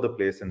all over the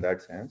place in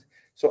that sense.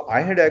 So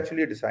I had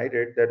actually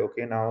decided that,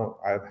 okay, now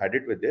I've had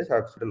it with this.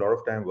 I've spent a lot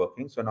of time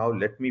working. So now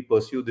let me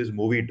pursue this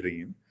movie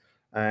dream.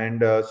 And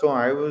so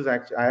I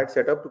had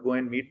set up to go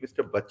and meet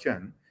Mr.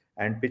 Bachchan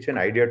and pitch an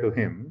idea to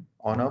him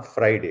on a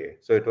Friday.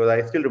 So it was,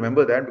 I still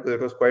remember that because it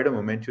was quite a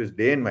momentous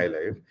day in my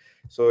life.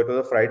 So it was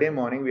a Friday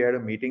morning. We had a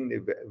meeting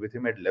with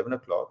him at 11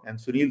 o'clock. And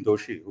Sunil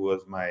Doshi, who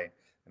was my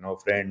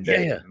friend Yeah,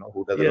 and yeah,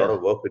 who does a lot yeah,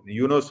 of work with me.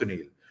 You know Sunil.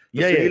 So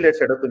yeah, yeah, Sunil yeah. had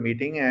set up the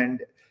meeting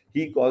and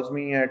he calls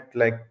me at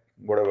like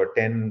whatever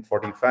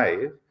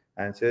 10:45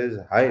 and says,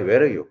 "Hi,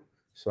 where are you?"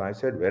 So I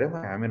said, "Where am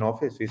I? I'm in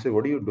office." He said,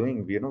 "What are you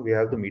doing? We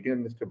have the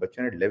meeting with Mr.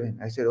 Bachchan at 11."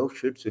 I said, "Oh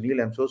shit,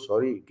 Sunil, I'm so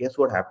sorry. Guess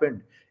what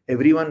happened?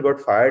 Everyone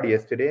got fired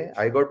yesterday.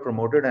 I got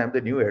promoted. I'm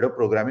the new head of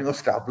programming of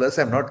Star Plus.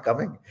 I'm not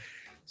coming."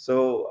 So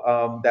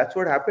that's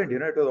what happened.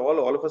 It was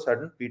all of a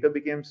sudden. Peter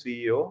became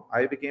CEO.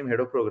 I became head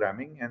of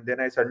programming, and then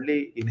I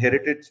suddenly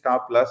inherited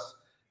Star Plus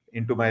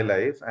into my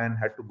life and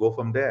had to go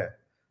from there.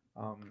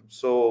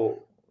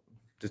 So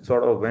it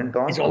sort of went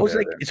on from there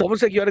then. It's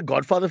almost like you're a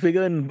godfather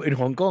figure in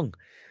Hong Kong.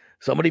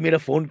 Somebody made a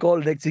phone call.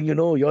 Next thing you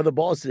know, you're the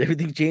boss.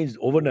 Everything changed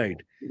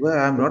overnight. Well,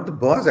 I'm not the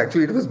boss.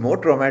 Actually, it was more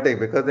traumatic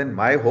because then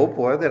my hope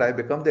was that I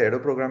become the head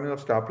of programming of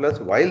Star Plus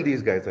while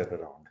these guys are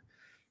around,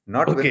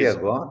 not when Okay, they are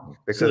gone, so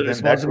because the then that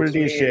puts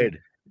responsibility is me in. shared.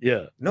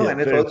 Yeah, No, yeah,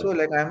 and it's fair enough. also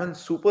like I'm on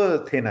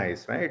super thin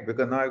ice, right?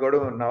 Because now I got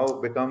to now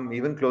become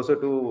even closer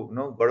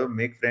to, got to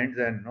make friends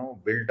and,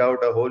 build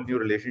out a whole new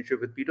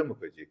relationship with Peter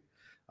Mukherjee,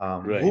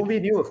 who Right. we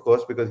knew, of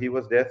course, because he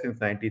was there since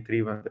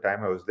 '93 when the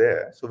time I was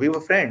there. So we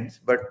were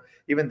friends, but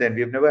even then,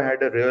 we've never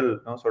had a real,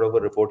 sort of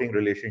a reporting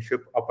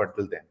relationship up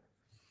until then.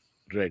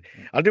 Right.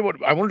 I'll tell you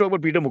what, I want to talk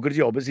about Peter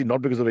Mukherjee, obviously,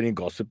 not because of any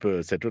gossip,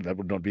 etc. That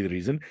would not be the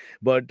reason.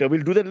 But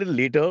we'll do that a little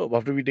later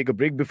after we take a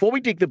break. Before we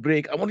take the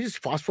break, I want to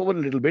just fast forward a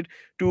little bit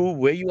to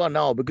where you are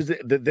now, because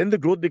then the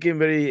growth became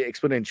very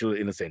exponential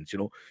in a sense.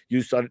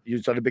 You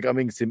started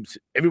becoming,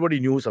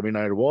 everybody knew Sameer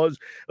Nair was.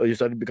 You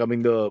started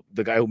becoming the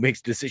guy who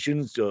makes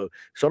decisions,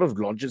 sort of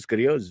launches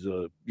careers,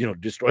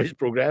 destroys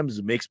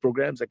programs, makes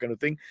programs, that kind of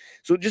thing.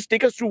 So just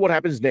take us through what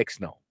happens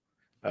next now.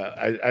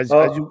 As you,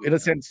 Uh, in a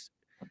sense,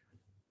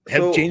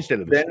 help change So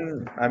television.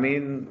 then, I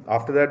mean,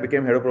 after that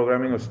became head of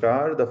programming of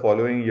Star. The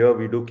following year,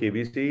 we do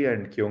KBC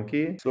and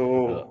Kyonki.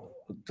 Uh,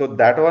 So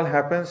that all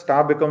happens.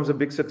 Star becomes a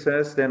big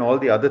success. Then all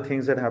the other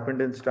things that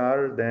happened in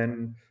Star.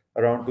 Then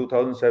around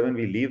 2007,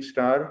 we leave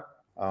Star.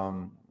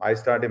 I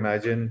start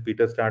Imagine.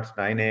 Peter starts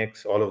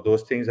 9X. All of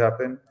those things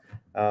happen.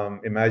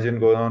 Imagine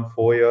goes on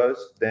 4 years.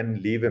 Then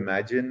leave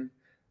Imagine.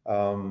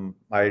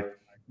 I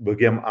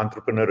became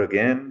entrepreneur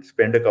again.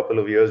 Spend a couple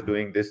of years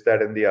doing this,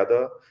 that, and the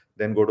other,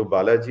 then go to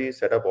Balaji,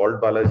 set up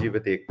Alt Balaji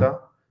with Ekta,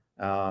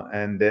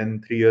 and then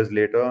 3 years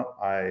later,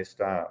 I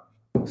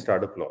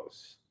start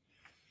Applause,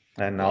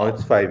 and now wow.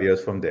 it's 5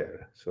 years from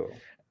there. So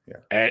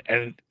yeah.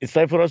 And it's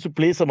time for us to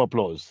play some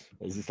applause.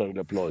 As he started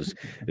applause.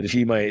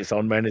 Rishi, my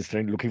sound man, is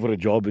looking for a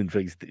job. In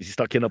fact, he's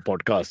stuck in a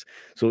podcast.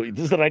 So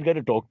this is the right guy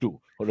to talk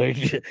to. All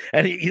right.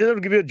 And he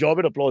doesn't give you a job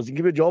at applause. He can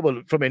give you a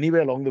job from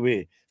anywhere along the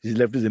way. He's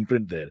left his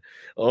imprint there.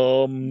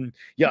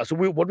 Yeah. So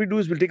what we do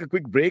is we'll take a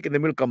quick break and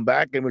then we'll come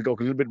back and we'll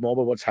talk a little bit more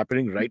about what's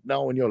happening right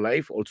now in your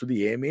life, also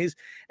the AMAs,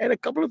 and a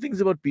couple of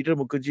things about Peter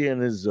Mukherjee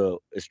and his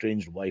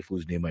estranged wife,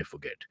 whose name I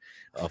forget.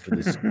 After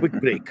this quick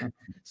break,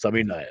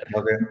 Sameer Nair.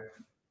 Okay.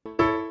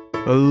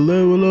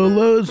 Hello, hello,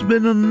 hello. It's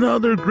been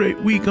another great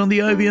week on the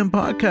IVM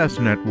Podcast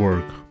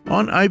Network.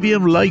 On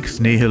IVM Likes,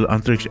 Nehal,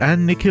 Antariksh,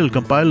 and Nikhil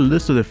compile a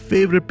list of their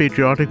favorite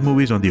patriotic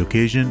movies on the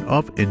occasion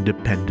of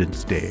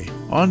Independence Day.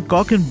 On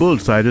Cock and Bull,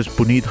 Cyrus,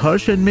 Puneet,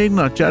 Harsh, and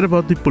Meghna chat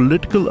about the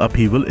political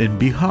upheaval in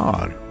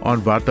Bihar.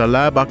 On Varta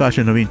Lab, Akash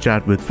and Naveen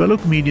chat with fellow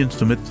comedian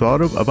Sumit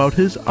Saurabh about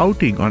his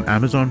outing on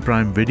Amazon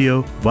Prime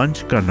Video,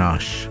 Vanch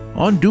Kanash.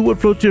 On Do What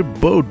Floats Your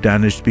Boat,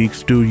 Danish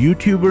speaks to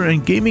YouTuber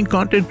and gaming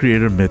content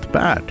creator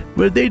MythPat,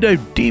 where they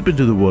dive deep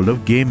into the world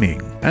of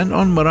gaming. And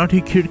on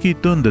Marathi Khirki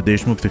Tun, the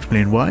Deshmukhs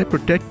explain why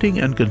protecting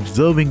and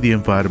conserving the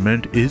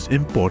environment is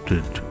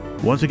important.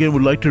 Once again,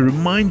 would like to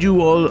remind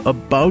you all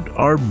about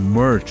our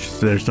merch.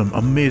 There's some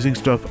amazing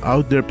stuff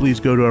out there.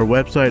 Please go to our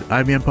website,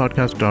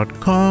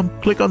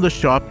 ivmpodcast.com, click on the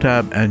shop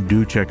tab, and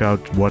do check out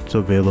what's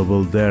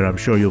available there. I'm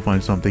sure you'll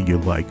find something you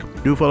like.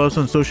 Do follow us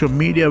on social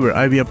media. We're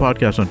IVM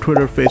Podcast on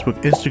Twitter,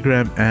 Facebook,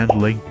 Instagram, and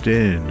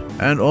LinkedIn.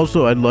 And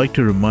also, I'd like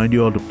to remind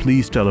you all to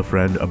please tell a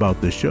friend about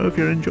this show if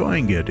you're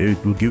enjoying it.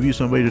 It will give you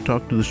somebody to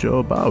talk to the show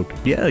about.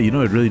 Yeah, it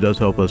really does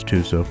help us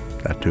too, so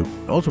that too.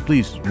 Also,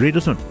 please rate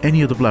us on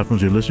any of the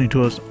platforms you're listening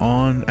to us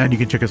on, and you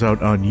can check us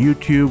out on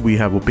YouTube. We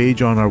have a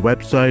page on our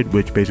website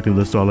which basically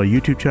lists all our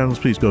YouTube channels.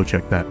 Please go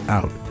check that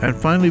out. And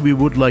finally, we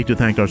would like to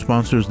thank our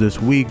sponsors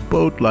this week,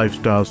 Boat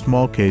Lifestyle,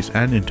 Small Case,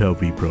 and Intel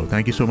vPro.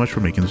 Thank you so much for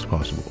making this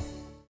possible.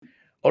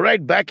 All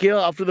right, back here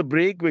after the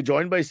break, we're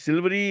joined by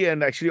Silvery,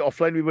 and actually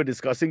offline we were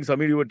discussing,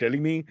 Sameer, you were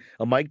telling me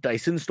a Mike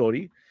Tyson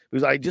story,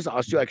 because I just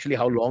asked you actually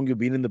how long you've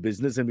been in the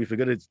business, and we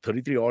figured it's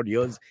 33 odd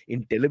years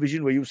in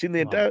television, where you've seen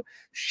the entire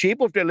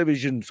shape of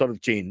television sort of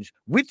change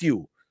with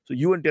you. So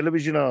you and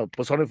television are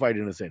personified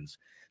in a sense.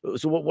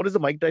 So what is the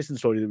Mike Tyson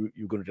story that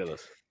you're going to tell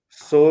us?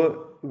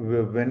 So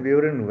when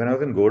I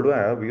was in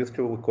Goldwire, we used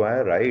to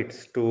acquire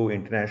rights to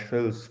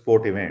international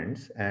sport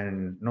events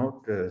and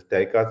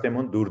telecast them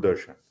on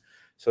Doordarshan.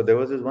 So there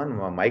was this one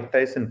Mike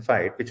Tyson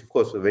fight, which of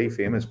course was a very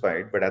famous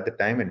fight, but at the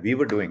time when we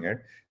were doing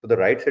it, so the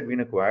rights had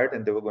been acquired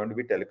and they were going to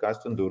be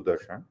telecast on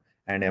Doordarshan.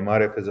 And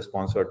MRF is a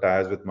sponsor,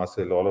 Tires with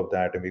Muscle, all of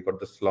that, and we got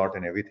the slot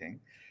and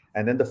everything.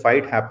 And then the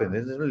fight happens.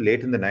 This is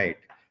late in the night,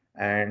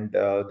 and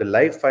the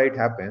live fight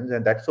happens,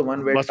 and that's the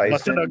one where Buster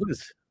Tyson.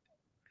 Douglas.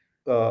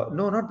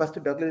 No, not Buster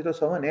Douglas. It was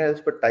someone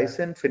else. But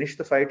Tyson finished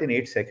the fight in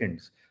 8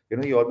 seconds.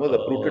 He almost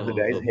uprooted the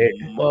guy's head.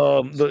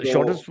 The So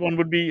shortest one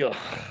would be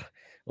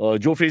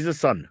Joe Fraser's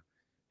son.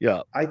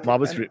 Yeah, I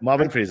th-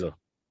 Marvin Fraser.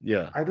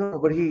 Yeah. I don't know,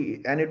 but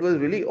it was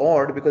really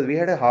odd because we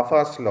had a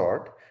half-hour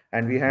slot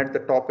and we had the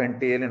top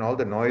and tail and all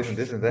the noise and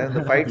this and that. And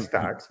the fight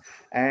starts,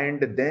 and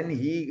then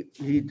he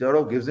sort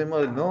of gives him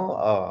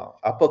a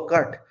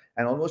uppercut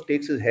and almost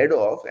takes his head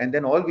off. And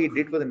then all we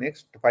did for the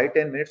next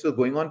 5-10 minutes was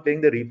going on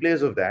playing the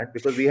replays of that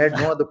because we had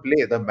no other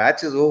play. The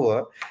match is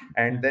over,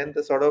 and then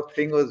the sort of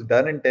thing was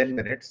done in 10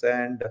 minutes.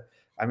 And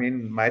I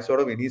mean, my sort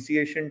of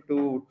initiation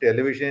to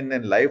television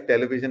and live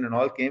television and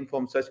all came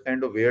from such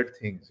kind of weird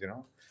things. So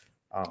now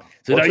Also,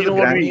 you the know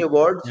what Grammy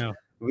Awards, Yeah.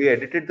 we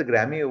edited the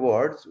Grammy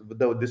Awards.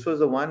 This was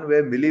the one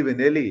where Milli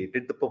Vanilli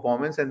did the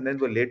performance and then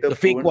were later The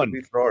fake proven one. to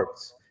be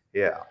frauds.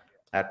 Yeah.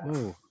 That one.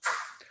 Oh,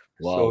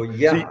 wow. So,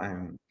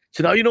 yeah.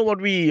 So now you know what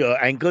we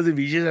anchors and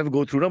VJs have to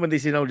go through now when they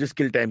say now just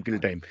kill time.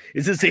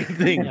 It's the same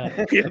thing.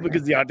 Yeah,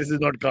 because the artist is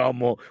not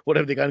calm or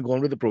whatever. They can't go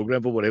on with the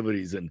program for whatever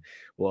reason.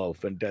 Wow,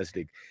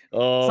 fantastic.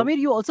 Sameer,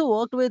 you also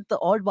worked with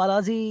Odd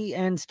Balaji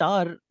and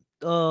Star.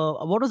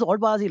 What was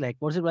Odd Balaji like?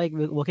 What's it like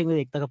working with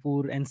Ekta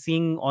Kapoor and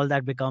seeing all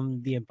that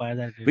become the empire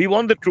that it is? We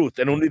want the truth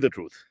and only the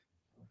truth.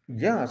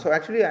 Yeah, so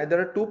actually, there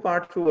are two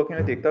parts to working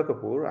with Ekta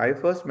Kapoor. I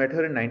first met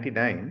her in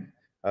 '99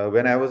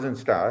 when I was in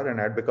Star and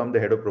I'd become the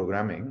head of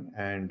programming,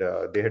 and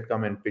they had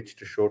come and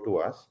pitched a show to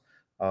us,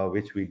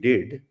 which we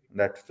did.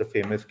 That's the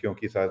famous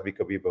Kyunki Saas Bhi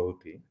Kabhi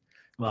Bahu Thi.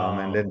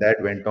 And then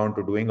that went on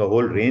to doing a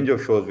whole range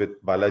of shows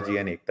with Balaji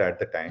and Ekta at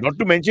the time. Not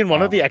to mention,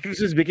 one of the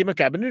actresses became a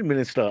cabinet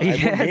minister. I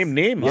won't name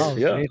names. Wow,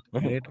 Yeah.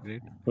 Great.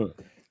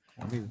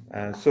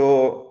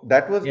 So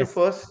that was the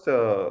first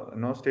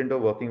stint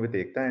of working with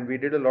Ekta, and we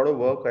did a lot of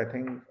work, I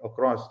think,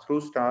 across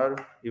through Star,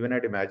 even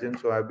at Imagine.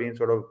 So I've been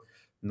sort of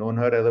known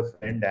her as a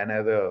friend and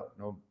as a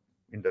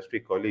industry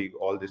colleague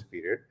all this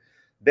period.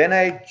 Then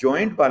I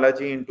joined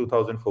Balaji in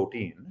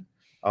 2014.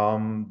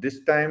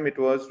 This time it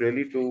was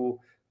really to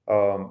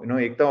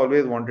Ekta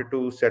always wanted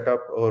to set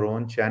up her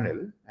own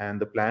channel, and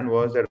the plan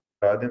was that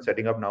rather than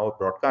setting up now a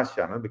broadcast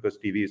channel, because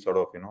TV is sort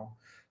of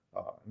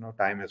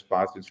time has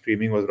passed and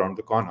streaming was around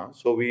the corner,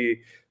 so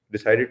we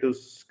decided to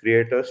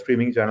create a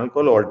streaming channel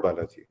called Alt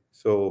Balaji.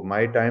 So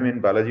my time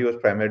in Balaji was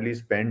primarily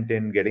spent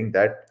in putting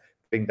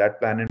that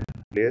plan in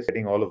place,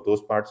 getting all of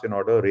those parts in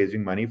order,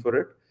 raising money for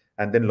it,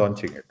 and then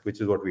launching it, which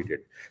is what we did.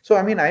 So,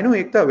 I mean, I know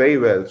Ekta very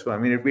well. So, I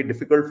mean, it'd be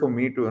difficult for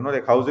me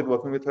to, how's it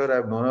working with her?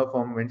 I've known her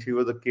from when she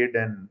was a kid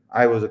and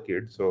I was a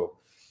kid. So,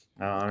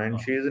 and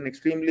she's an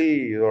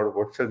extremely, or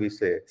what shall we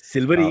say?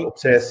 Silvery.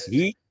 Obsessed.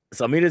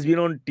 Sameer has been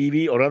on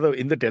TV, or rather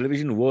in the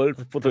television world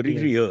for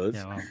 33 years,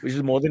 which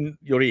is more than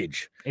your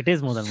age. It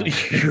is more than so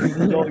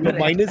you're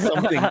minus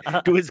something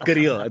to his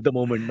career at the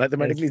moment.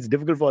 Mathematically, it's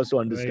difficult for us to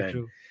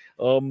understand.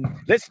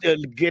 Let's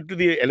get to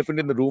the elephant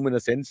in the room in a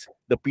sense,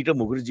 the Peter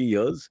Mukherjee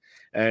years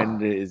and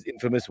his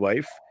infamous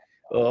wife.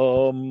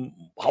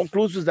 How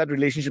close was that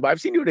relationship? I've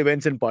seen you at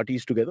events and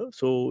parties together,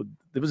 so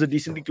there was a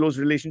decently close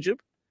relationship.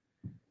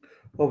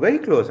 Oh, very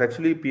close.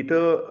 Actually,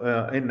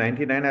 Peter, in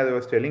 '99, as I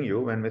was telling you,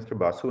 when Mr.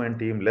 Basu and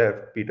team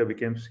left, Peter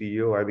became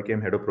CEO, I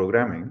became head of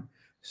programming.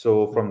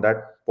 So from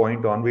that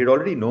point on, we'd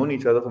already known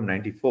each other from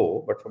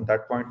 '94, but from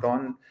that point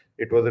on,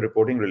 it was a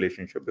reporting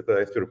relationship because I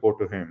used to report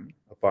to him,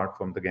 apart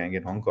from the gang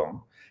in Hong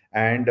Kong.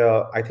 And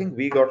I think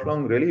we got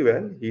along really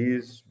well.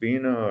 He's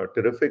been a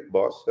terrific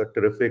boss, a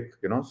terrific,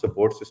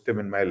 support system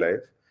in my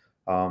life.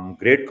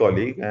 Great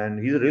colleague, and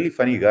he's a really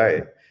funny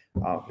guy.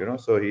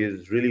 So he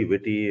is really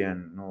witty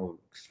and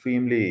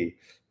extremely,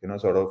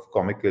 sort of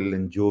comical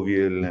and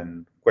jovial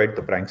and quite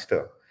the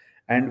prankster.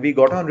 And we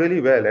got on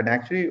really well. And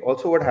actually,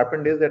 also what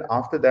happened is that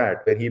after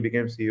that, when he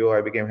became CEO,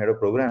 I became head of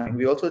programming,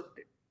 we also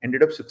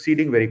ended up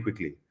succeeding very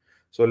quickly.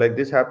 So like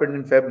this happened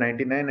in Feb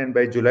 '99, and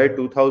by July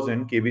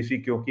 2000,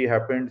 KBC Kyunki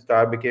happened,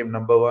 Star became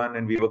 #1,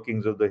 and we were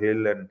kings of the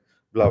hill and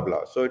blah,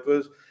 blah. So it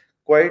was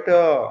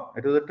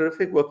it was a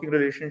terrific working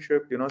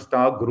relationship.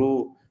 Star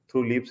grew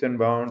through leaps and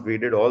bounds. We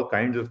did all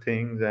kinds of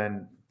things,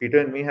 and Peter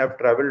and me have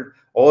traveled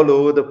all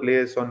over the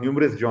place on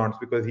numerous jaunts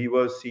because he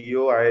was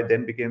CEO. I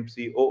then became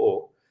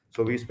COO.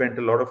 So we spent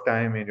a lot of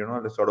time in,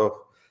 the sort of,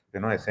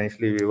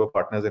 essentially we were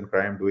partners in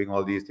crime doing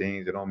all these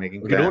things,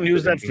 making plans. Don't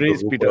use that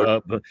phrase,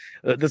 Peter.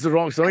 That's the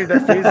wrong. Sorry,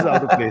 that phrase is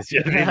out of place.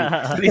 Yeah,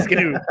 really. Please, can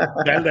you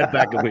dial that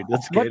back a bit?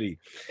 That's scary.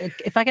 But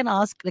if I can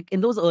ask, like in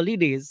those early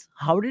days,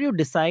 how did you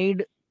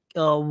decide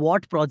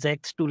what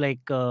projects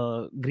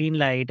to green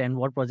light and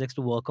what projects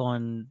to work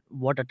on?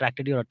 What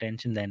attracted your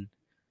attention then?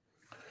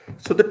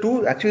 So the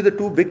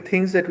two big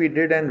things that we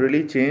did and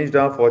really changed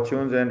our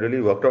fortunes and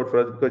really worked out for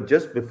us, because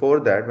just before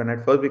that, when I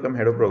first become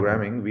head of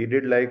programming, we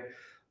did like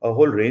a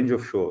whole range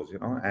of shows,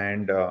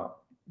 and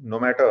no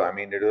matter, I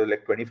mean, it was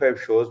like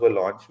 25 shows were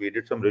launched. We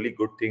did some really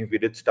good things. We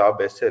did star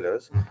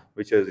bestsellers,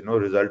 which has,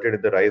 resulted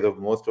in the rise of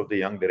most of the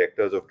young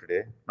directors of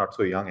today, not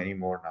so young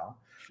anymore now.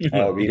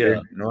 We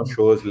Yeah. did,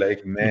 shows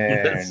like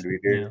Meh, and we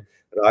did Yeah.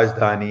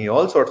 Rajdhani,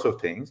 all sorts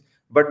of things,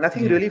 but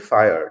nothing Yeah. really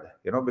fired,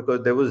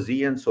 because there was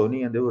Z and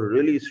Sony, and they were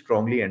really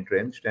strongly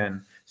entrenched.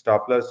 And Star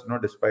Plus,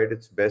 despite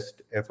its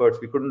best efforts,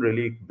 we couldn't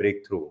really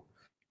break through.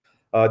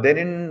 Then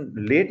in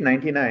late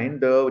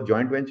 '99, the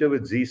joint venture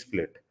with Z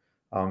split.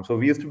 So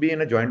we used to be in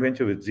a joint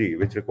venture with Z,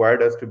 which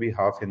required us to be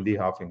half Hindi,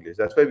 half English.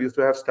 That's why we used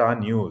to have Star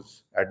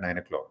News at 9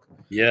 o'clock.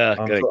 Yeah,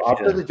 So correct.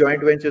 after Yeah, the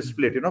joint venture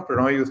split,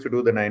 Pranoy used to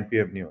do the 9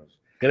 p.m. news.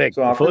 correct.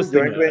 So The after the first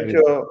thing joint I remember.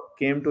 venture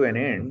came to an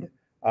end,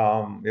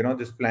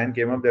 this plan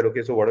came up that,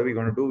 okay, so what are we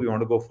going to do? We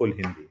want to go full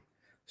Hindi.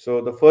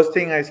 So the first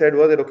thing I said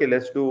was that, okay,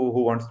 let's do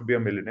Who Wants to Be a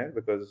Millionaire,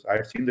 because I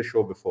had seen the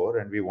show before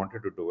and we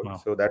wanted to do it. Wow.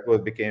 So that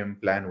was became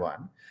plan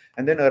one.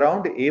 And then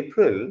around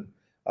April,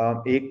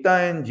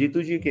 Ekta and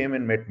Jeetuji came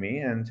and met me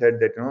and said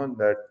that,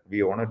 that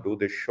we want to do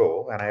this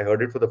show. And I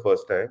heard it for the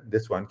first time,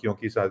 this one,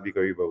 Kyunki Saas Bhi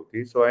Kabhi Bahu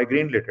Thi. So I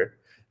greenlit it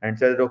and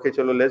said, okay,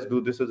 chalo, let's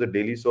do this as a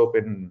daily soap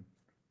in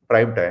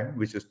prime time,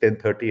 which is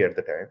 10:30 at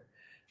the time.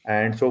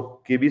 And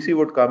so KBC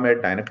would come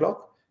at 9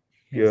 o'clock.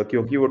 Yes.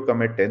 Kyunki would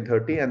come at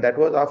 10:30, and that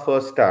was our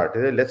first start.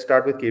 Let's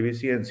start with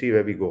KBC and see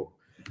where we go.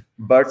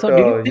 But So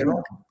did you think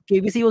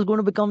KBC was going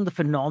to become the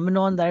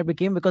phenomenon that it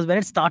became? Because when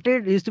it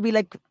started, it used to be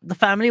like the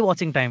family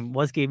watching time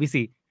was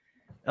KBC.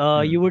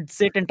 You would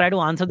sit and try to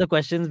answer the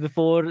questions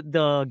before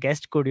the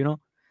guest could,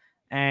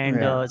 and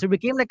Yeah. so it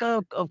became like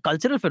a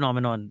cultural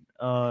phenomenon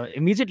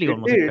immediately, It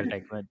almost, it felt did.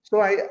 like. But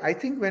So I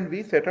think when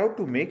we set out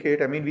to make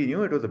it, I mean, we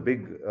knew it was a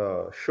big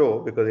show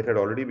because it had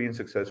already been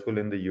successful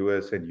in the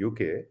US and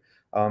UK.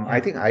 I Yeah.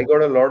 think I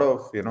got a lot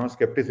of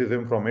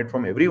skepticism from it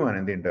from everyone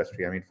in the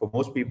industry. I mean, for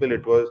most people,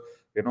 it was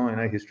in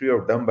a history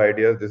of dumb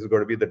ideas, this is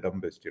going to be the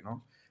dumbest.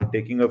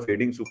 Taking a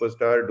fading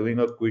superstar, doing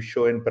a quiz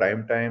show in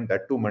prime time,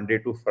 that too Monday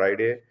to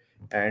Friday,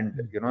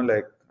 and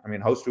I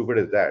mean, how stupid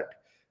is that?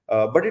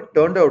 But it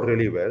turned out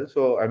really well.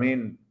 So I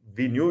mean,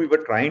 we knew we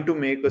were trying to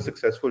make a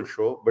successful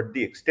show, but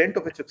the extent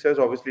of its success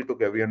obviously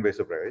took everyone by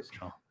surprise,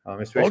 Sure.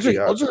 especially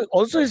us.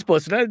 Also, his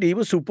personality, he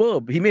was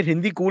superb. He made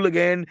Hindi cool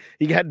again.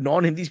 He had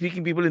non-Hindi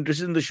speaking people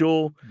interested in the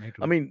show. Very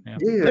true. I mean, Yeah.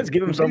 Yeah, let's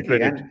give him some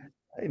completely. credit.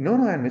 And no,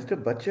 and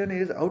Mr. Bachchan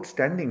is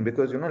outstanding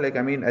because,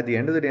 I mean, at the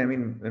end of the day, I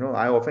mean,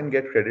 I often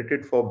get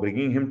credited for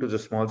bringing him to the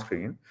small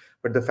screen.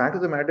 But the fact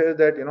of the matter is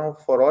that,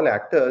 for all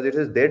actors, it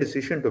is their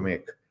decision to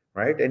make,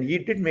 right? And he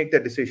did make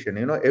that decision.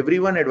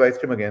 Everyone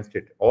advised him against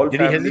it. All Did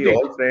he family, hesitate?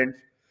 all friends.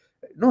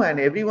 No, and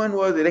everyone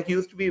was like, he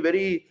used to be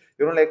very,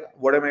 like,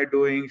 what am I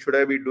doing? Should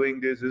I be doing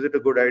this? Is it a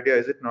good idea?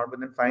 Is it not? But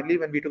then finally,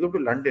 when we took him to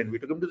London, we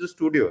took him to the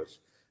studios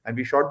and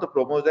we shot the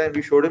promos there and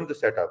we showed him the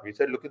setup. We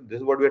said, look, this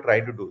is what we're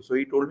trying to do. So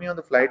he told me on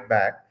the flight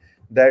back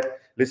that,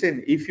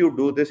 listen, if you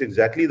do this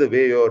exactly the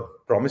way you're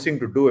promising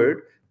to do it,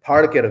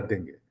 phad ke rakh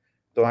denge.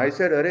 So I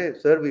said,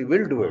 Arey, sir, we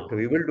will do it.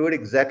 We will do it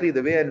exactly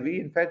the way. And we,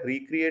 in fact,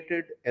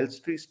 recreated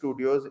Elstree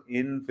Studios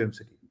in Film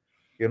City.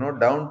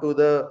 Down to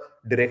the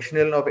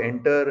directional of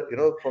enter,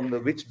 from the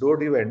which door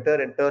do you enter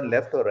and turn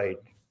left or right.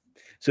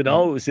 So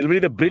now, Silvery,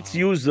 the Brits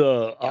use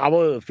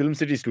our Film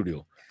City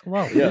studio.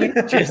 Wow. Yeah, Really?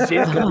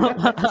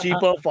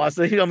 cheaper,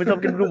 faster.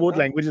 Amitabh can do both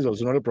languages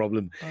also, not a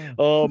problem.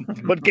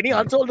 But can he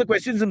answer all the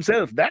questions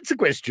himself? That's a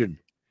question.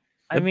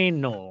 I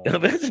mean, no.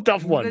 That's a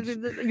tough one.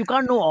 You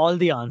can't know all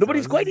the answers. No, but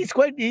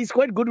he's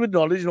quite good with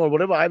knowledge and all.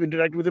 Whatever I've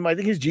interacted with him, I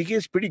think his GK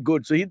is pretty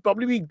good. So he'd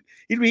probably be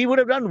he would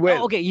have done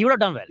well. Oh, okay, you would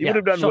have done well. He would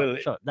have done well.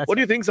 Sure, that's what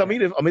do you think,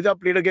 Sameer? If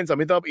Amitabh played against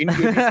Amitabh in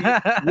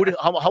KBC,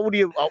 how would he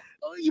have?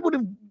 He would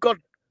have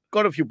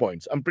got a few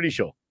points. I'm pretty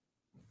sure.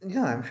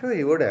 Yeah, I'm sure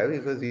he would have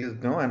because he's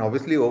and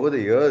obviously over the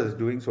years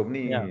doing so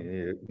many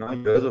years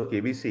of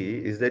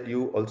KBC is that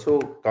you also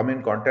come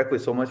in contact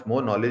with so much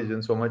more knowledge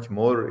and so much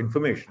more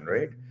information,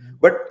 right?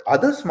 But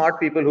other smart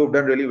people who've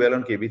done really well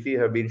on KBC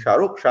have been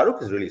Shahrukh.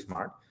 Shahrukh is really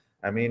smart.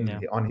 I mean,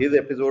 on his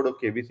episode of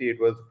KBC, it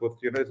was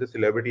it's a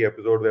celebrity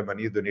episode where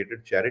money is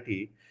donated to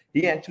charity.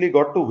 He actually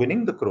got to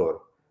winning the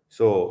crore.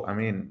 So I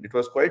mean, it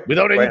was quite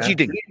without any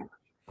cheating.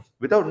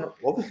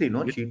 Obviously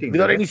no cheating.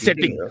 Without any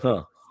setting.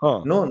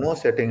 No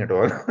setting at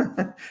all.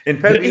 In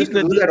fact, we used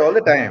to do that all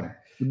the time.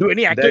 Do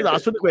any actors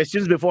ask for the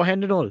questions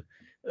beforehand and all?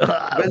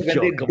 Well, when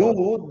they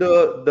do,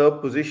 the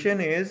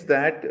position is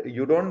that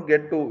you don't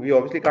get to. We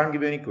obviously can't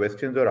give you any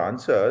questions or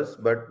answers,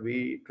 but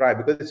we try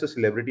because it's a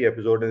celebrity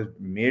episode and it's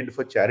made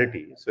for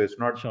charity, so it's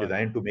not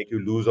designed to make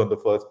you lose on the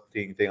first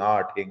thing. Get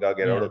out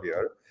of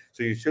here.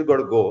 So you still got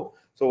to go.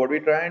 So what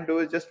we try and do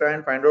is just try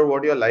and find out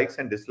what your likes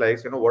and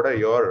dislikes. What are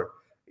your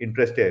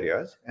interest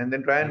areas, and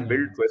then try and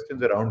build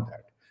questions around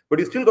that. But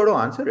you still got to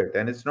answer it,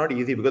 and it's not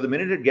easy because the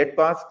minute it get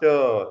past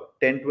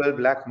 10, 12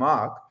 lakh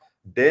mark,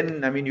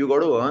 then I mean you got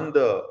to earn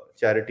the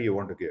charity you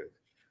want to give.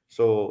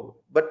 So,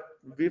 but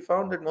we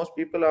found that most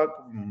people are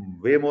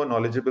way more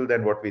knowledgeable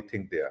than what we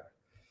think they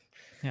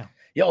are.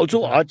 Yeah,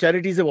 also our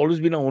charities have always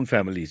been our own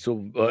family.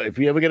 So if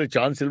we ever get a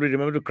chance, we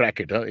remember to crack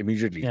it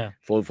immediately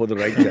for the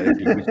right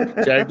charity.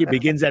 Which charity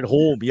begins at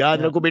home.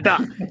 Yaad rakho beta,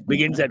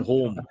 begins at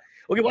home.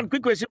 Okay, one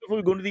quick question before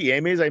we go to the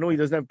AMAs. I know he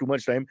doesn't have too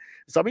much time.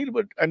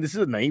 Sameer, and this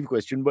is a naive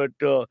question, but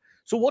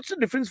so what's the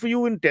difference for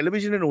you in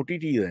television and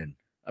OTT then?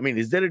 I mean,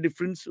 is there a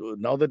difference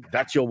now that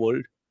that's your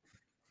world?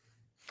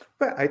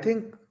 But I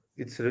think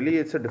it's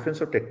a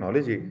difference of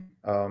technology.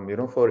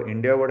 For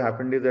India, what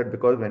happened is that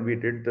because when we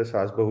did the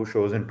Saas Bahu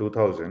shows in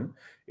 2000,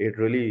 it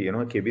really,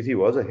 KBC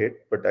was a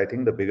hit, but I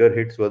think the bigger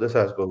hits were the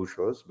Saas Bahu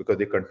shows because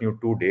they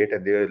continued to date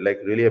and they like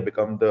really have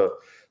become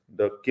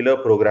the killer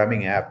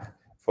programming app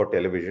for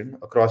television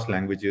across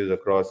languages,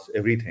 across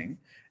everything.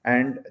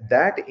 And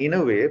that in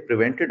a way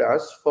prevented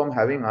us from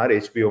having our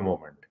HBO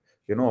moment,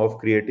 of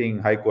creating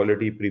high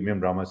quality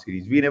premium drama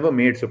series. We never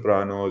made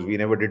Sopranos, we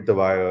never did The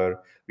Wire,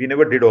 we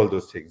never did all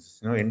those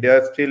things.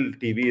 India still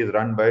TV is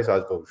run by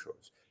Saas Bahu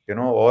shows,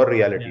 or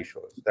reality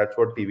shows. That's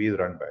what TV is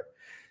run by.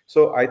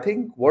 So I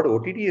think what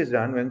OTT has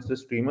done when the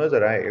streamers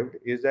arrived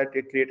is that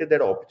it created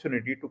that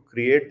opportunity to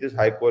create this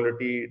high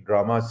quality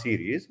drama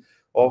series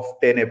of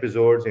 10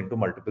 episodes into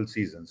multiple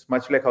seasons,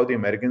 much like how the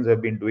Americans have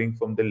been doing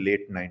from the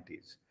late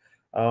 90s.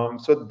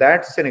 So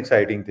that's an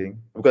exciting thing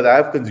because I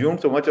have consumed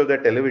so much of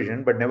that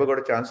television, but never got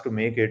a chance to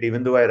make it,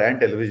 even though I ran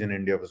television in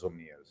India for so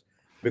many years,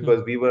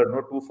 because we were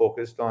not too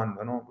focused on,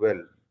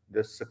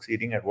 just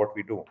succeeding at what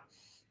we do.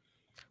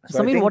 So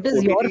Sameer, what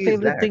is your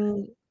favorite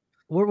thing?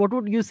 What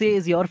would you say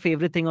is your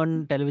favorite thing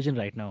on television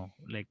right now?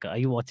 Like, are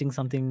you watching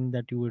something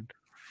that you would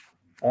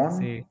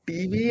on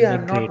TV?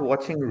 I'm not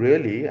watching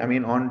really. I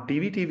mean, on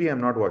TV,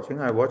 I'm not watching.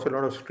 I watch a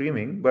lot of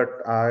streaming, but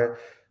I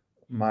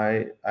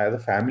have a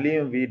family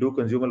and we do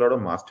consume a lot of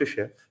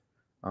MasterChef.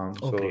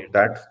 So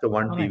that's the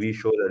one TV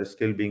show that is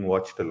still being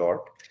watched a lot.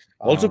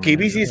 Also,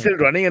 KBC is still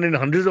running and in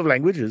hundreds of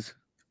languages.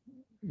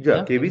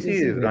 Yeah, KBC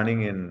is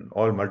running in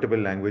all multiple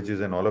languages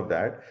and all of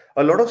that.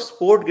 A lot of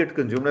sport gets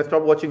consumed. I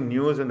stopped watching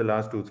news in the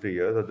last 2-3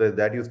 years.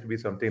 That used to be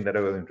something that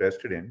I was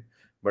interested in,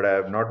 but I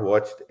have not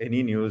watched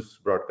any news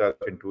broadcast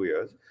in 2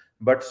 years.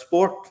 But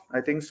sport,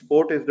 I think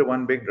sport is the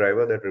one big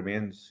driver that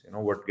remains,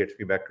 what gets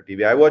me back to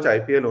TV. I watch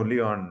IPL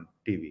only on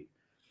TV,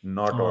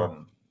 not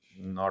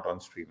on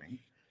streaming.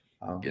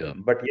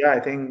 But yeah, I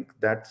think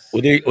that's.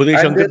 Uday and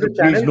Shankar, there's a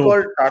channel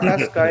called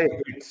Tata Sky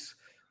Hits.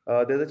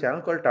 There's a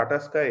channel called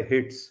Tata Sky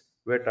Hits,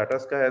 where Tata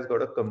Sky has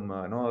got a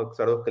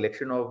sort of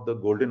collection of the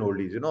golden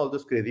oldies, all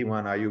those crazy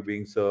one, Are You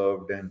Being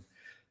Served, and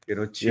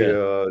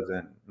Cheers,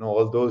 and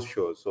all those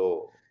shows.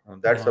 So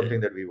that's something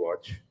that we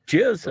watch.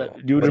 Cheers. Do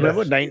you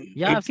remember?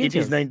 I've seen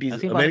 80s,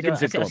 90s American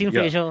sitcom. I've seen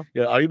Frasier.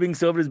 Yeah, Are You Being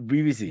Served is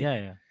BBC.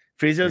 Yeah.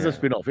 Frasier's a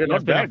spin-off. Yeah,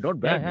 not bad.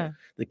 Yeah.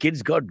 The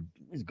kids got.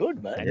 It's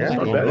good, man. Yeah,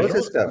 not he bad. knows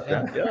his stuff.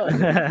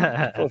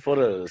 Yeah. for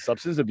a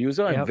substance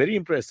abuser, I'm very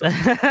impressed.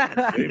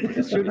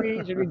 Should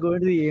we go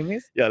into the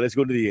AMAs? Yeah, let's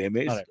go to the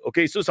AMAs. Right.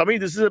 Okay, so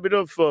Sameer, this is a bit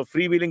of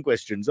freewheeling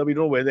questions. We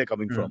don't know where they're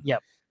coming from. Yeah.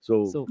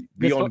 So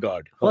be on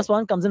guard. First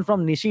one comes in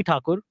from Nishi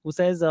Thakur, who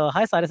says,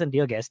 "Hi Cyrus and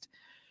dear guest,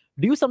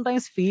 do you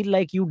sometimes feel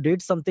like you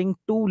did something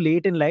too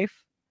late in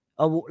life?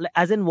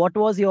 As in, what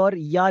was your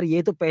yaar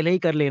ye to pehle hi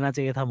kar lena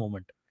chahiye tha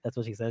moment?" That's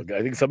what she says. Okay,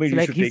 I think Sameer, you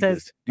should take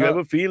this. Do you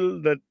ever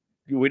feel that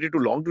you waited too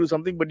long to do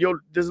something, but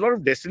there's a lot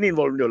of destiny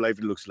involved in your life,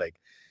 it looks like.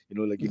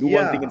 Like you do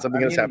one thing and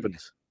something else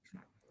happens.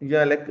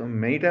 Yeah, like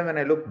many times when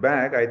I look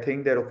back, I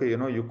think that, okay,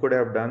 you could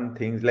have done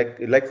things like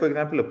for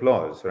example,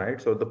 Applause,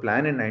 right? So the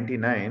plan in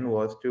 99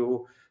 was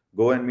to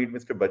go and meet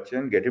Mr.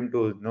 Bachchan, get him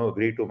to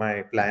agree to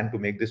my plan to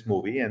make this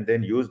movie, and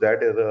then use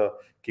that as a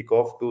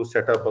kickoff to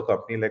set up a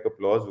company like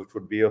Applause, which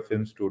would be a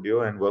film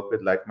studio and work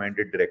with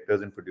like-minded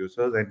directors and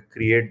producers and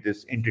create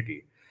this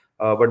entity.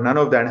 But none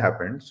of that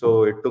happened.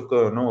 So it took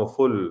a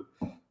full,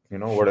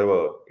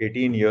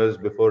 18 years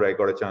before I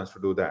got a chance to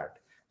do that.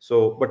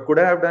 So, but could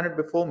I have done it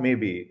before?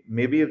 Maybe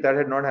if that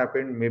had not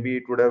happened, maybe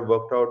it would have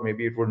worked out.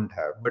 Maybe it wouldn't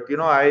have. But,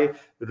 I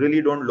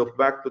really don't look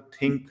back to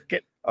think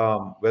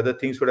whether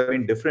things would have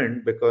been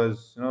different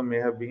because, may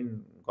have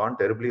been gone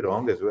terribly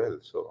wrong as well.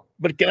 So,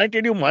 but can I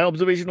tell you my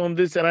observation on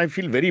this? And I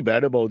feel very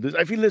bad about this.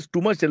 I feel there's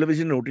too much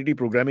television and OTT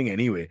programming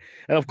anyway.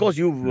 And of course,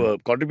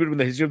 you've contributed when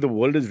the history of the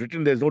world is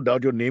written. There's no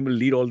doubt your name will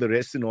lead all the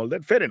rest and all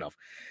that. Fair enough.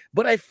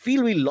 But I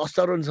feel we lost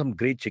out on some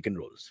great chicken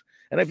rolls.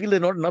 And I feel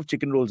there's not enough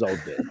chicken rolls out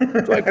there.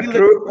 So I feel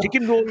that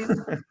chicken roll,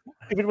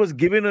 if it was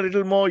given a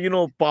little more,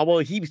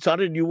 power,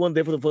 you weren't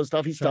there for the first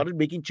half. He started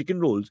making chicken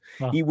rolls.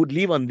 Wow. He would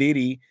leave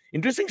Andheri.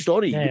 Interesting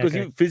story because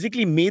he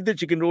physically made the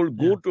chicken roll,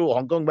 go to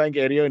Hong Kong Bank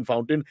area in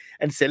Fountain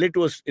and sell it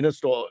to us in a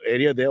store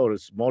area there or a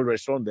small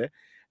restaurant there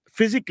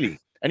physically.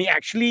 And he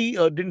actually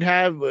didn't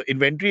have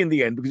inventory in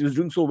the end because he was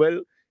doing so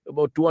well.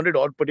 About 200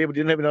 odd per day, but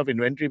didn't have enough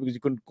inventory because he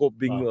couldn't cope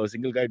being a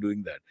single guy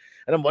doing that.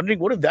 And I'm wondering,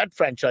 what if that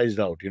franchised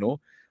out,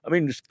 I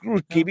mean,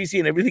 screw KBC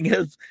and everything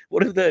else.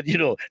 What if that,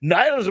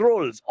 Nair's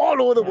rolls all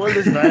over the world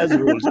is Nair's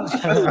rolls. It's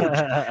huge.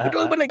 It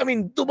was like,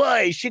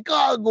 Dubai,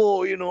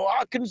 Chicago,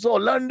 Arkansas,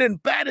 London,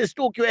 Paris,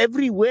 Tokyo,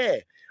 everywhere.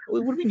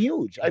 it would have been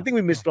huge. I think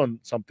we missed on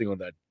something on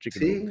that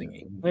chicken roll See,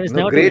 thingy. Well, it's no,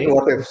 never too great late.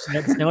 what ifs.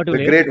 It's never too The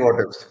late. great what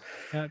ifs.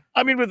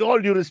 I mean, with all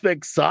due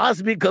respect,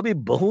 Saas bhi kabhi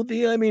bahu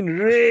thi. I mean,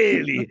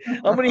 really,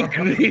 how many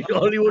great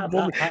Hollywood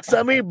movies?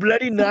 Sameer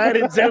bloody Nair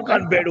himself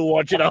can't bear to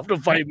watch it after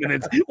 5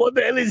 minutes. What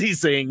the hell is he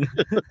saying?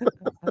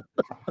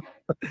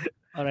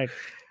 All right.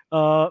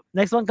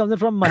 Next one comes in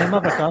from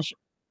Mahima Prakash.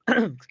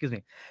 Excuse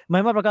me.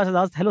 Mahima Prakash has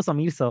asked, "Hello,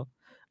 Sameer sir.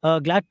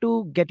 Glad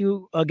to get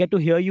to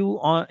hear you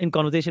in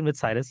conversation with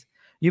Cyrus.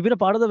 You've been a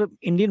part of the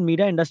Indian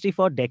media industry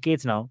for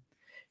decades now.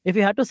 If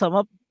you had to sum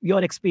up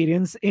your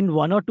experience in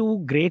one or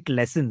two great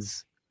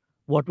lessons,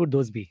 what would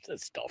those be?"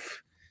 That's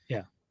tough.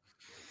 Yeah,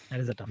 that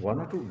is a tough One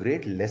or two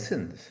great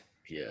lessons.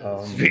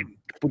 Yeah,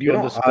 put you You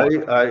on know, the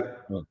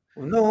spot.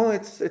 no,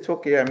 it's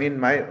okay. I mean,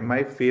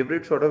 my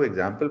favorite sort of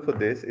example for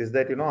this is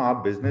that our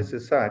business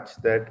is such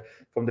that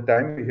from the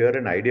time you hear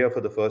an idea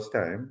for the first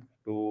time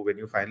to when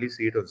you finally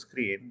see it on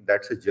screen,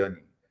 that's a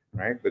journey,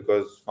 right?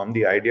 Because from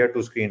the idea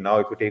to screen, now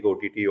if you take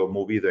OTT or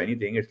movies or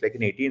anything, it's like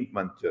an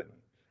 18-month journey.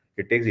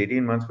 It takes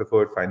 18 months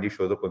before it finally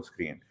shows up on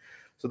screen.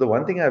 So the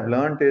one thing I've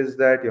learned is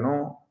that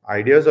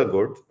ideas are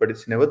good, but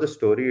it's never the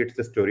story; it's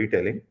the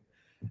storytelling.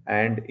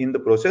 And in the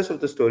process of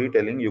the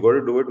storytelling, you got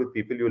to do it with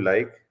people you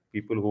like,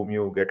 people whom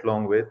you get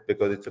along with,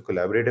 because it's a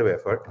collaborative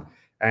effort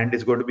and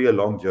it's going to be a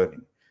long journey.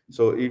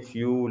 So if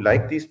you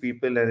like these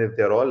people and if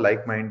they're all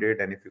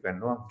like-minded and if you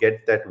can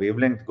get that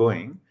wavelength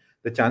going,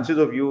 the chances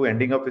of you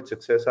ending up with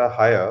success are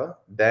higher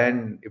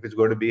than if it's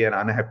going to be an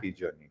unhappy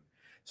journey.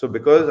 So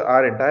because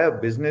our entire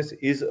business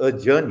is a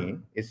journey,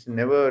 it's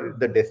never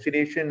the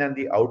destination, and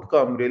the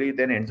outcome really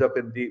then ends up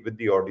with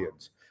the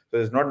audience. So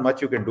there's not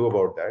much you can do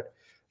about that.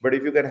 But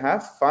if you can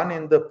have fun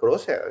in the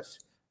process,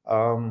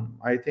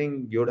 I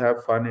think you'd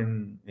have fun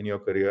in your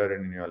career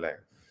and in your life.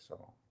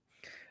 So,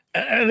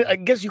 And I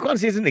guess you can't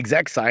say it's an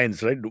exact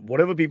science, right?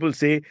 Whatever people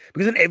say,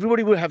 because then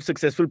everybody will have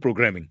successful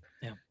programming.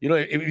 Yeah.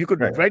 If you could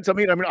Right. write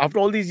something, I mean, after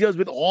all these years,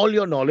 with all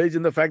your knowledge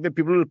and the fact that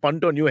people will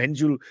punt on you, hence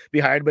you'll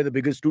be hired by the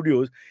biggest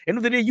studios. End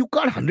of the day, you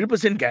can't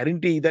 100%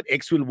 guarantee that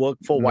X will work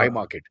for Y No.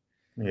 market.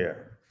 yeah.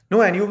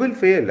 No, and you will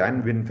fail.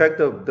 And in fact,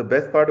 the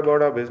best part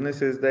about our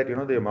business is that,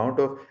 the amount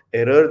of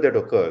error that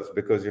occurs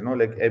because,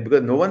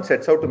 because no one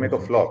sets out to make a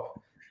flop.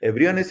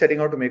 Everyone is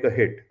setting out to make a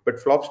hit, but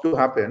flops do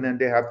happen, and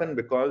they happen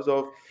because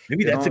of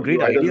Maybe that's a great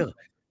you either- idea.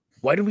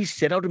 Why don't we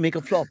set out to make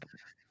a flop?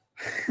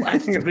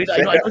 That's a great. I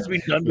Set know it's out-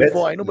 been done let's-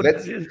 before. I know, but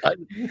let's-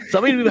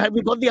 Sameer,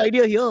 we got the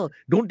idea here.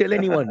 Don't tell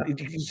anyone.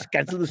 Just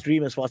cancel the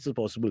stream as fast as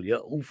possible. Yeah,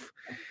 oof.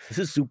 This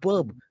is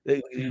superb.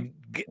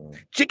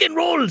 Chicken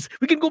rolls.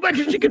 We can go back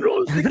to chicken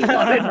rolls. Think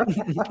about it.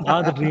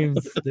 the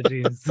dreams, the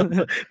dreams.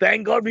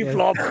 Thank God we Yes.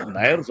 flopped.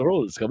 Nair's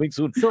rolls coming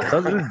soon. So-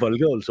 Sounds a little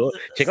vulgar also.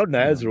 Check out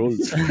Nair's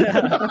rolls.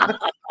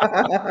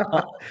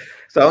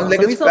 Sounds like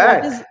So it's Lisa, what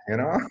fat, is-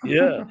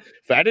 Yeah,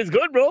 fat is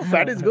good, bro.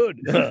 Fat is good.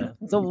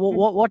 So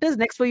what is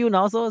next for you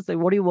now? So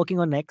what are you working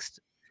on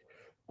next?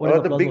 What is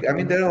Applause working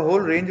on there are a whole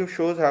range of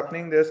shows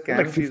happening. There's Scam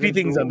Like 50 season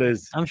things 2. on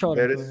this. I'm sure.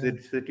 There is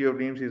City of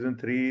Dreams season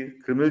 3,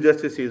 Criminal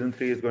Justice season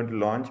 3 is going to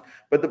launch.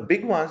 But the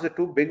big ones, the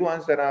two big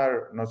ones that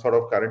are sort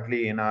of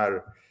currently in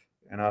our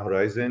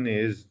horizon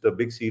is the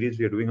big series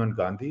we are doing on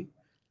Gandhi,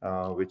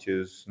 which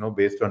is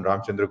based on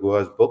Ramchandra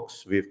Guha's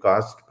books. We've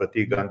cast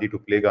Pratik Gandhi to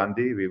play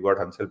Gandhi. We've got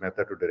Hansal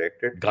Mehta to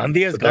direct it.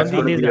 Gandhi as So that's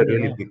Gandhi. going to be a Gandhi,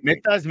 really yeah. big thing.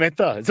 Mehta is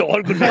Mehta. It's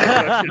all good.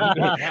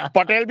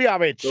 Patel bhi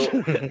aave.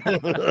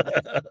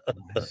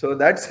 So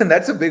that's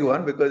a big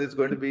one because it's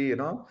going to be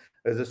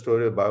as a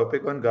story, a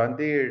biopic on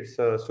Gandhi. It's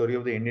a story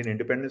of the Indian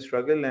independence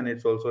struggle, and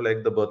it's also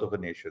like the birth of a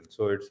nation.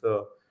 So it's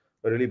a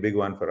really big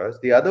one for us.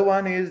 The other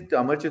one is the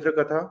Amar Chitra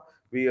Katha.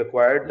 We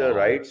acquired the Wow.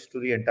 rights to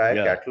the entire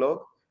Yeah. catalog,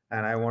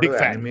 and I want Big to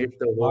fan. animate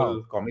the whole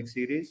Wow. comic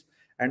series.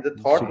 And the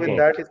thought with Superb.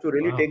 that is to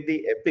really Wow. take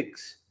the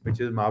epics, which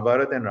is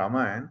Mahabharata and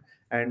Ramayana,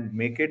 and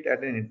make it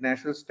at an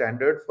international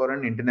standard for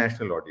an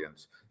international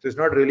audience. So it's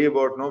not really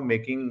about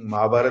making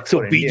Mahabharata So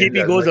for Indians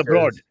BJP as goes much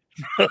abroad.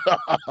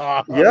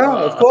 Yeah,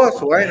 of course.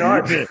 Why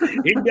not?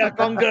 India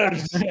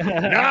conquers.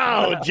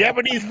 Now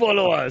Japanese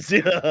follow us.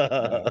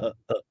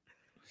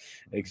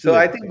 So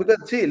I Excellent. think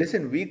because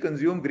listen, we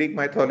consume Greek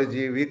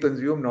mythology, we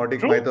consume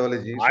Nordic True.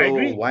 mythology. I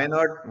agree. So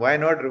why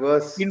not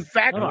reverse? In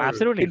fact, No,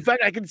 absolutely. In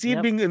fact, I can see it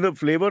Yep. being in the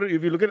flavor.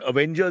 If you look at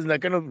Avengers and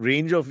that kind of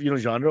range of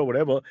genre or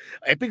whatever,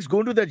 epics go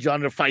into that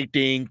genre,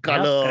 fighting,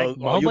 color, correct.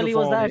 Bahubali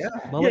was that. Yeah.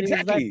 Bahubali Yeah, was that.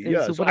 exactly. It's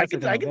Yeah, so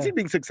super I can see it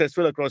being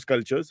successful across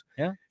cultures.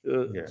 Yeah.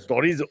 Yeah.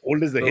 Stories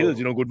old as the So-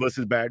 hills. Good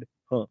versus bad.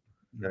 Huh.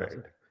 Right.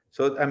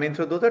 So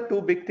so those are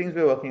two big things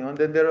we're working on.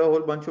 Then there are a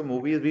whole bunch of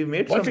movies. We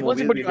made One some thing,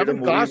 movies. but We you did a haven't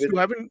movie cast. with You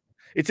haven't.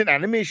 It's an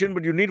animation,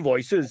 but you need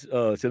voices.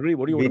 Silvery,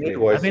 what do you we want to need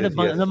play? voices. I mean,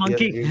 the yes,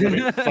 monkey. yes, we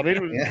need-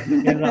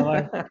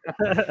 Sameer,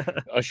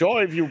 Yeah.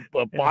 sure, if you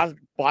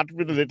part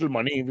with a little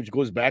money, which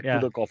goes back Yeah.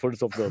 to the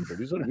coffers of the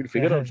producer, we'll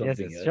figure out Yes,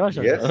 something. yes, yeah.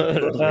 sure. Yes,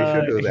 of course, we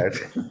should do that.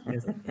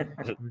 Yes,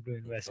 we do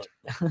invest.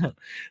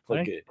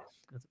 Okay.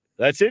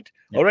 That's it.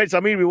 Yeah. All right,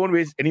 Sameer, we won't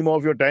waste any more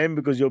of your time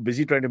because you're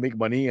busy trying to make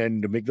money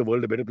and make the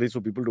world a better place for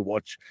people to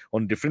watch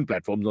on different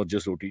platforms, not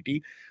just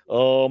OTT.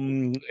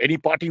 Any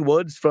parting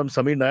words from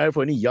Sameer Nair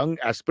for any young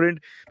aspirant?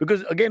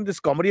 Because again, this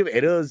comedy of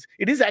errors,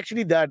 it is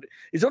actually that.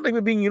 It's not like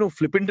we're being,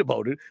 flippant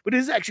about it, but it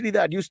is actually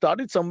that. You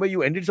started somewhere,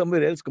 you ended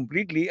somewhere else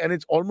completely, and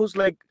it's almost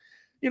like,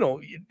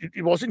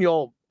 it wasn't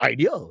your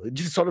idea. It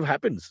just sort of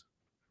happens.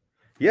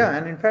 Yeah,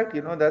 and in fact,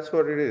 that's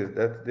what it is.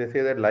 That they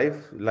say that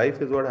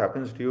life is what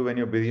happens to you when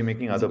you're busy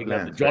making other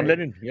plans, John right?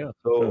 Lennon, yeah.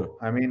 So,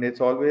 I mean, it's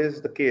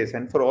always the case,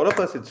 and for all of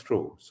us, it's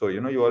true. So,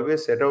 you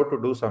always set out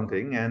to do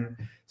something, and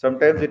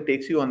sometimes it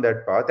takes you on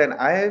that path. And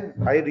I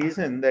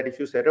reason that if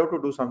you set out to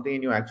do something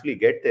and you actually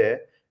get there,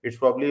 it's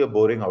probably a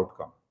boring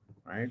outcome,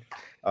 right?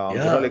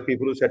 Like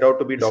people who set out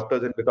to be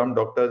doctors and become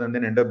doctors and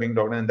then end up being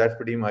doctors, and that's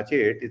pretty much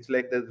it. It's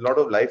like there's a lot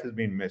of life has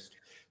been missed.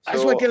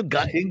 That's why I So, tell I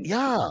guys, think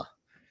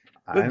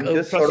Look, I'm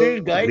just sort frustrated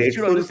of guys should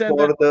grateful understand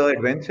for that. the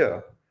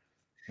adventure.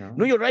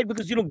 No, you're right,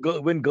 because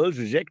when girls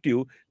reject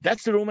you,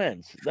 that's the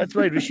romance. That's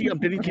why, Rishi, I'm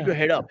telling you, keep your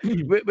head up.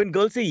 When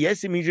girls say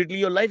yes immediately,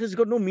 your life has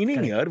got no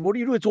meaning here. What do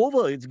you do? It's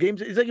over. It's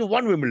games. It's like you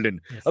won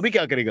Wimbledon. Yes. Abhi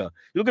kya karega?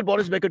 You look at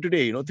Boris Becker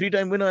today,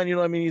 3-time winner,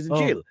 and he's in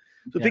jail.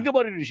 So think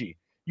about it, Rishi.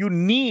 You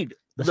need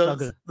the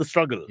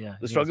struggle. Yeah,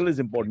 the struggle is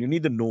important. You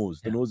need the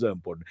no's. The no's are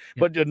important.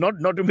 Yeah. But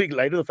not to make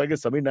light of the fact that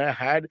Sameer Nair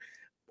had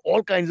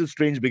all kinds of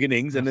strange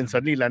beginnings and then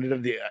suddenly landed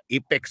at the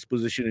apex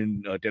position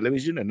in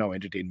television and now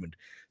entertainment.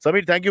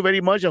 Sameer, thank you very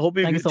much. I hope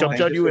we jumped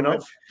you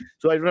enough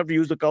so I don't have to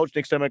use the couch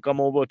next time I come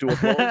over to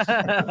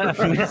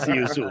applause. See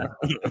you soon.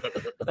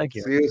 Thank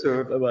you. See you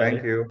soon. Bye-bye.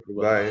 Thank you.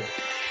 Bye.